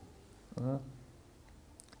bonheur.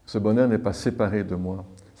 Ce bonheur n'est pas séparé de moi.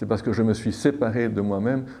 C'est parce que je me suis séparé de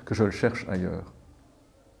moi-même que je le cherche ailleurs.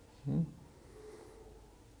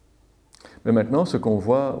 Mais maintenant, ce qu'on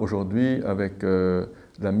voit aujourd'hui avec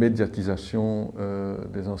la médiatisation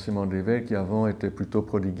des enseignements de l'éveil qui avant étaient plutôt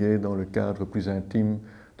prodigués dans le cadre plus intime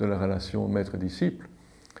de la relation maître-disciple,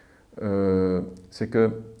 c'est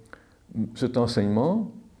que cet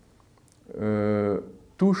enseignement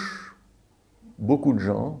touche beaucoup de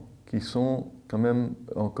gens qui sont quand même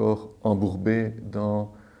encore embourbés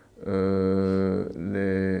dans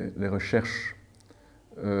les recherches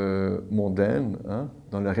mondaines,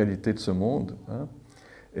 dans la réalité de ce monde,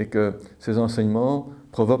 et que ces enseignements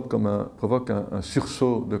provoquent un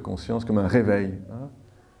sursaut de conscience, comme un réveil.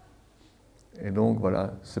 Et donc,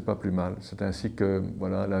 voilà, c'est pas plus mal. C'est ainsi que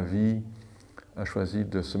voilà, la vie a choisi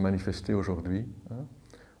de se manifester aujourd'hui.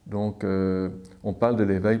 Donc, on parle de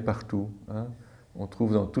l'éveil partout. On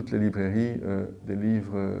trouve dans toutes les librairies des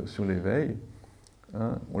livres sur l'éveil.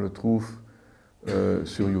 On le trouve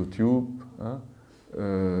sur YouTube.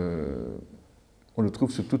 On le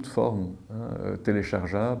trouve sous toute forme,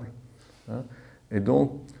 téléchargeable. Et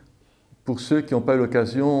donc, pour ceux qui n'ont pas eu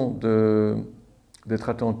l'occasion d'être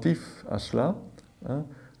attentifs à cela,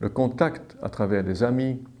 le contact à travers des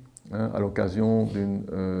amis, à l'occasion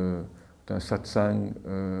d'un satsang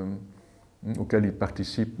auquel ils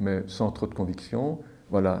participent, mais sans trop de conviction,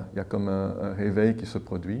 voilà, il y a comme un réveil qui se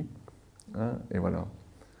produit. Et voilà.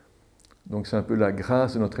 Donc c'est un peu la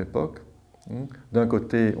grâce de notre époque. D'un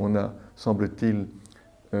côté, on a, semble-t-il,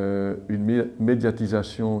 une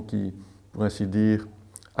médiatisation qui, pour ainsi dire,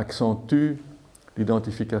 accentue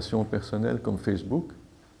l'identification personnelle comme Facebook.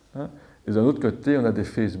 Et d'un autre côté, on a des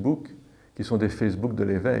Facebook qui sont des Facebook de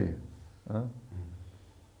l'éveil.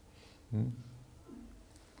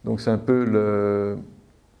 Donc c'est un peu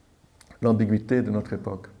l'ambiguïté de notre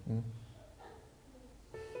époque.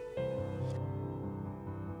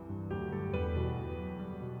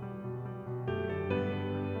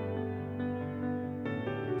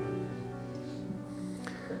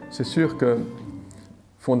 C'est sûr que,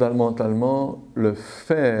 fondamentalement, le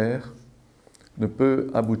faire ne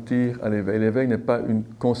peut aboutir à l'éveil. L'éveil n'est pas une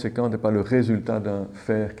conséquence, n'est pas le résultat d'un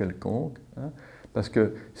faire quelconque. Parce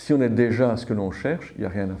que si on est déjà ce que l'on cherche, il n'y a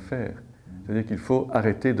rien à faire. C'est-à-dire qu'il faut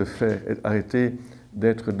arrêter de faire, arrêter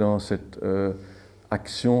d'être dans cette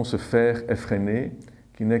action, ce faire effréné,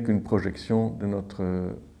 qui n'est qu'une projection de notre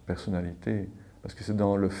personnalité. Parce que c'est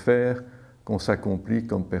dans le faire qu'on s'accomplit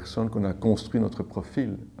comme personne, qu'on a construit notre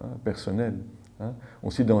profil personnel. On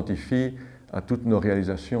s'identifie à toutes nos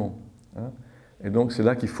réalisations. Et donc c'est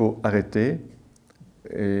là qu'il faut arrêter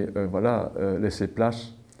et voilà, laisser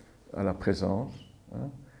place à la présence.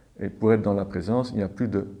 Et pour être dans la présence, il n'y a plus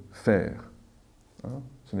de faire.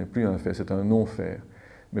 Ce n'est plus un faire, c'est un non-faire.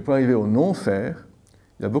 Mais pour arriver au non-faire,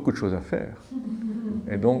 il y a beaucoup de choses à faire.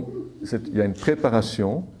 Et donc, il y a une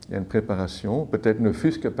préparation, peut-être ne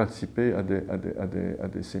fût-ce que participer à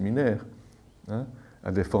des séminaires,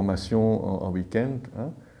 à des formations en week-end,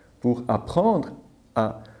 pour apprendre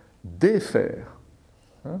à défaire,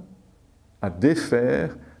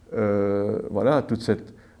 voilà,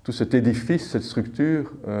 tout cet édifice, cette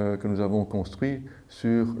structure que nous avons construit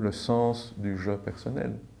sur le sens du je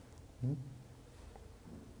personnel.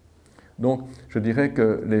 Donc, je dirais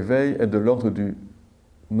que l'éveil est de l'ordre du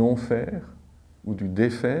non-faire ou du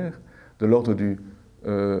défaire, de l'ordre du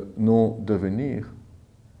non-devenir,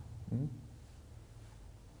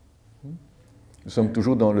 Nous sommes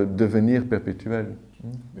toujours dans le devenir perpétuel.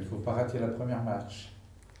 Mais il ne faut pas rater la première marche.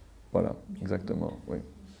 Voilà, exactement, oui.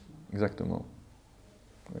 Exactement.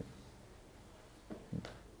 Oui.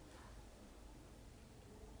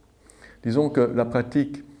 Disons que la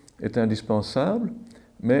pratique est indispensable,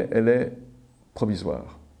 mais elle est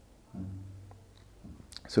provisoire.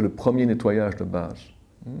 C'est le premier nettoyage de base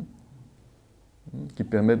qui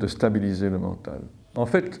permet de stabiliser le mental. En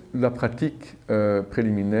fait, la pratique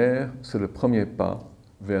préliminaire, c'est le premier pas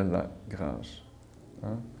vers la grâce.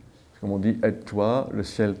 Comme on dit, aide-toi, le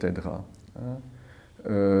ciel t'aidera.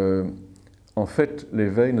 En fait,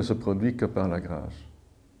 l'éveil ne se produit que par la grâce.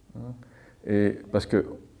 Et parce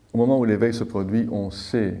qu'au moment où l'éveil se produit, on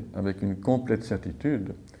sait avec une complète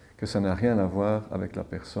certitude que ça n'a rien à voir avec la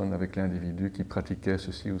personne, avec l'individu qui pratiquait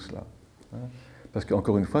ceci ou cela. Parce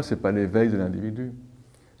qu'encore une fois, ce n'est pas l'éveil de l'individu,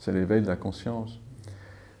 c'est l'éveil de la conscience.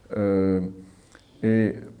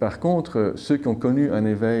 Et par contre, ceux qui ont connu un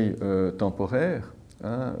éveil temporaire,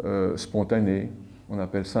 spontané, on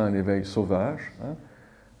appelle ça un éveil sauvage,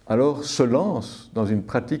 alors se lancent dans une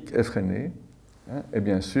pratique effrénée, et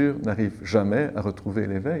bien sûr n'arrivent jamais à retrouver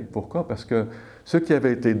l'éveil. Pourquoi? Parce que ce qui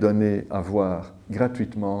avait été donné à voir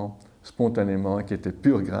gratuitement, spontanément, qui était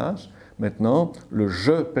pure grâce, maintenant le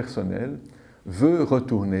je personnel veut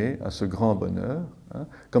retourner à ce grand bonheur,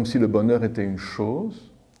 comme si le bonheur était une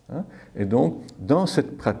chose. Et donc, dans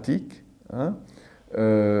cette pratique,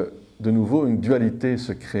 de nouveau, une dualité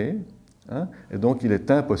se crée, et donc il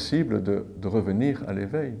est impossible de revenir à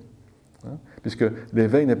l'éveil, puisque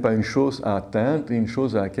l'éveil n'est pas une chose à atteindre et une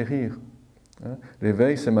chose à acquérir.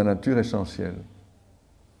 L'éveil, c'est ma nature essentielle.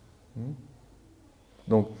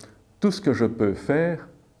 Donc, tout ce que je peux faire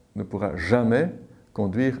ne pourra jamais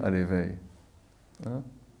conduire à l'éveil.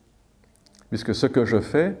 Puisque ce que je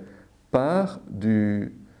fais part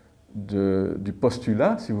du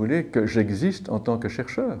postulat, si vous voulez, que j'existe en tant que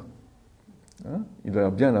chercheur. Il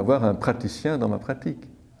doit bien y avoir un praticien dans ma pratique.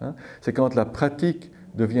 C'est quand la pratique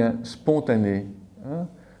devient spontanée,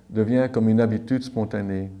 devient comme une habitude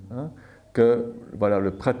spontanée, que voilà,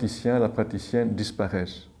 le praticien, la praticienne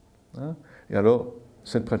disparaissent. Et alors,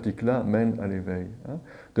 cette pratique-là mène à l'éveil.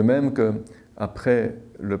 De même qu'après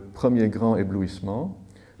le premier grand éblouissement,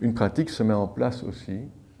 une pratique se met en place aussi,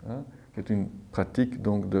 qui est une pratique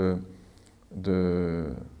donc de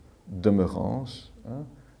demeurance,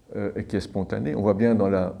 et qui est spontanée. On voit bien dans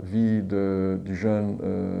la vie du jeune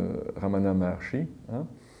Ramana Maharshi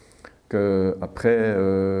qu'après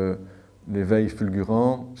l'éveil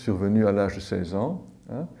fulgurant survenu à l'âge de 16 ans,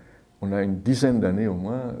 on a une dizaine d'années au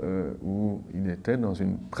moins où il était dans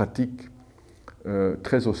une pratique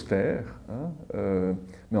très austère,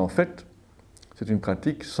 mais en fait, c'est une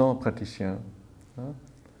pratique sans praticien.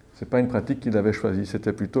 Ce n'est pas une pratique qu'il avait choisie,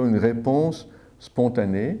 c'était plutôt une réponse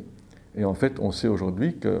spontanée. Et en fait, on sait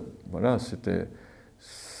aujourd'hui que voilà,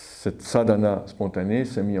 cette sadhana spontanée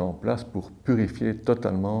s'est mise en place pour purifier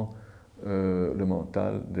totalement le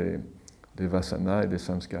mental des vasanas et des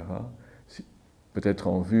samskaras, peut-être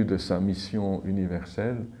en vue de sa mission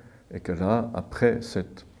universelle, et que là, après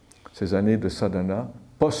ces années de sadhana,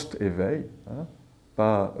 post-éveil,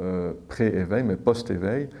 pas pré-éveil, mais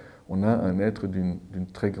post-éveil, on a un être d'une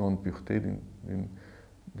très grande pureté,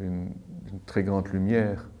 d'une très grande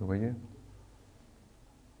lumière, vous voyez?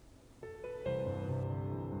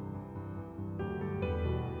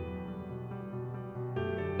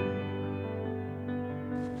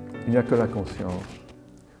 Il n'y a que la conscience.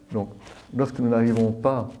 Donc, lorsque nous n'arrivons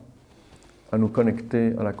pas à nous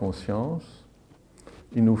connecter à la conscience,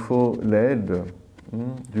 il nous faut l'aide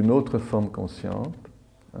d'une autre forme consciente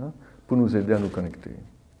pour nous aider à nous connecter.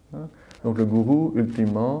 Donc le gourou,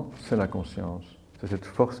 ultimement, c'est la conscience. C'est cette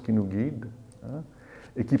force qui nous guide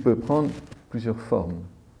et qui peut prendre plusieurs formes.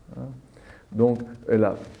 Donc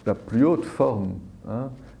la plus haute forme,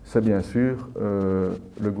 c'est bien sûr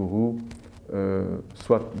le gourou,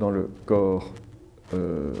 soit dans le corps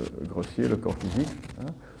grossier, le corps physique,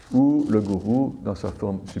 ou le gourou dans sa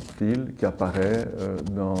forme subtile qui apparaît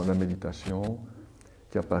dans la méditation,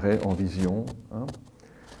 qui apparaît en vision.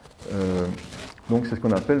 Donc c'est ce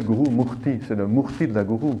qu'on appelle gourou murti, c'est le murti de la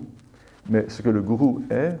gourou. Mais ce que le gourou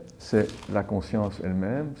est, c'est la conscience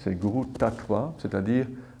elle-même, c'est gourou tattva, c'est-à-dire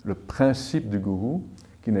le principe du gourou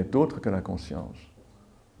qui n'est autre que la conscience.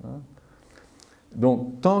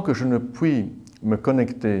 Donc tant que je ne puis me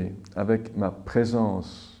connecter avec ma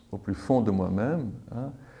présence au plus fond de moi-même,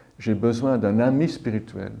 j'ai besoin d'un ami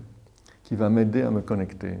spirituel qui va m'aider à me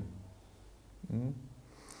connecter.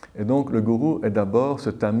 Et donc le gourou est d'abord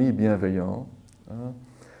cet ami bienveillant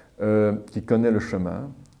qui connaît le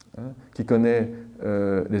chemin, hein, qui connaît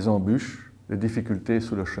les embûches, les difficultés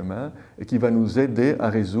sur le chemin et qui va nous aider à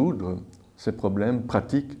résoudre ces problèmes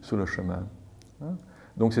pratiques sur le chemin. Hein.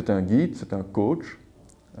 Donc c'est un guide, c'est un coach,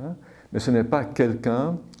 hein, mais ce n'est pas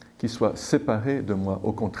quelqu'un qui soit séparé de moi.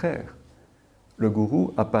 Au contraire, le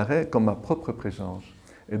gourou apparaît comme ma propre présence.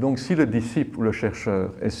 Et donc si le disciple ou le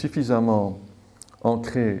chercheur est suffisamment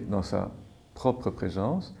ancré dans sa propre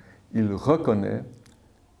présence, il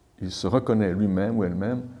se reconnaît lui-même ou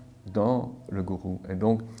elle-même dans le gourou. Et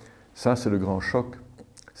donc ça c'est le grand choc,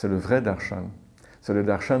 c'est le vrai darshan. C'est le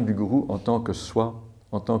darshan du gourou en tant que soi,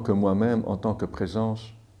 en tant que moi-même, en tant que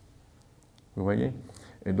présence. Vous voyez?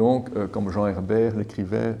 Et donc, comme Jean Herbert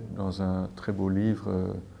l'écrivait dans un très beau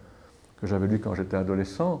livre que j'avais lu quand j'étais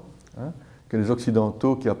adolescent, hein, que les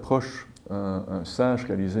Occidentaux qui approchent un sage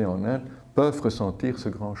réalisé en Inde peuvent ressentir ce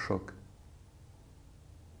grand choc.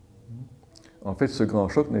 En fait, ce grand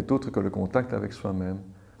choc n'est autre que le contact avec soi-même,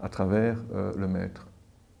 à travers le maître.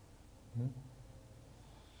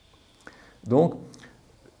 Donc,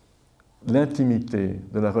 l'intimité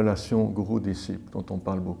de la relation gourou-disciple, dont on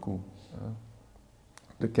parle beaucoup, hein,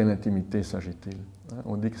 de quelle intimité s'agit-il? Hein?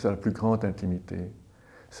 On dit que c'est la plus grande intimité.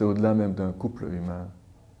 C'est au-delà même d'un couple humain.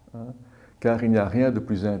 Hein? Car il n'y a rien de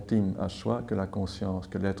plus intime à soi que la conscience,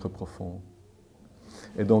 que l'être profond.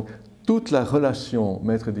 Et donc, toute la relation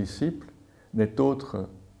maître-disciple n'est autre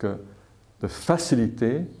que de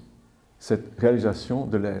faciliter cette réalisation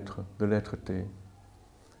de l'être-té.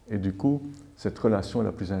 Et du coup, cette relation est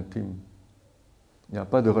la plus intime. Il n'y a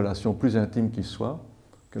pas de relation plus intime qui soit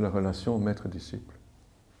que la relation maître-disciple.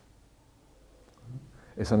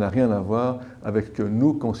 Et ça n'a rien à voir avec ce que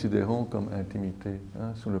nous considérons comme intimité,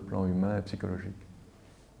 hein, sur le plan humain et psychologique.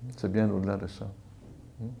 C'est bien au-delà de ça.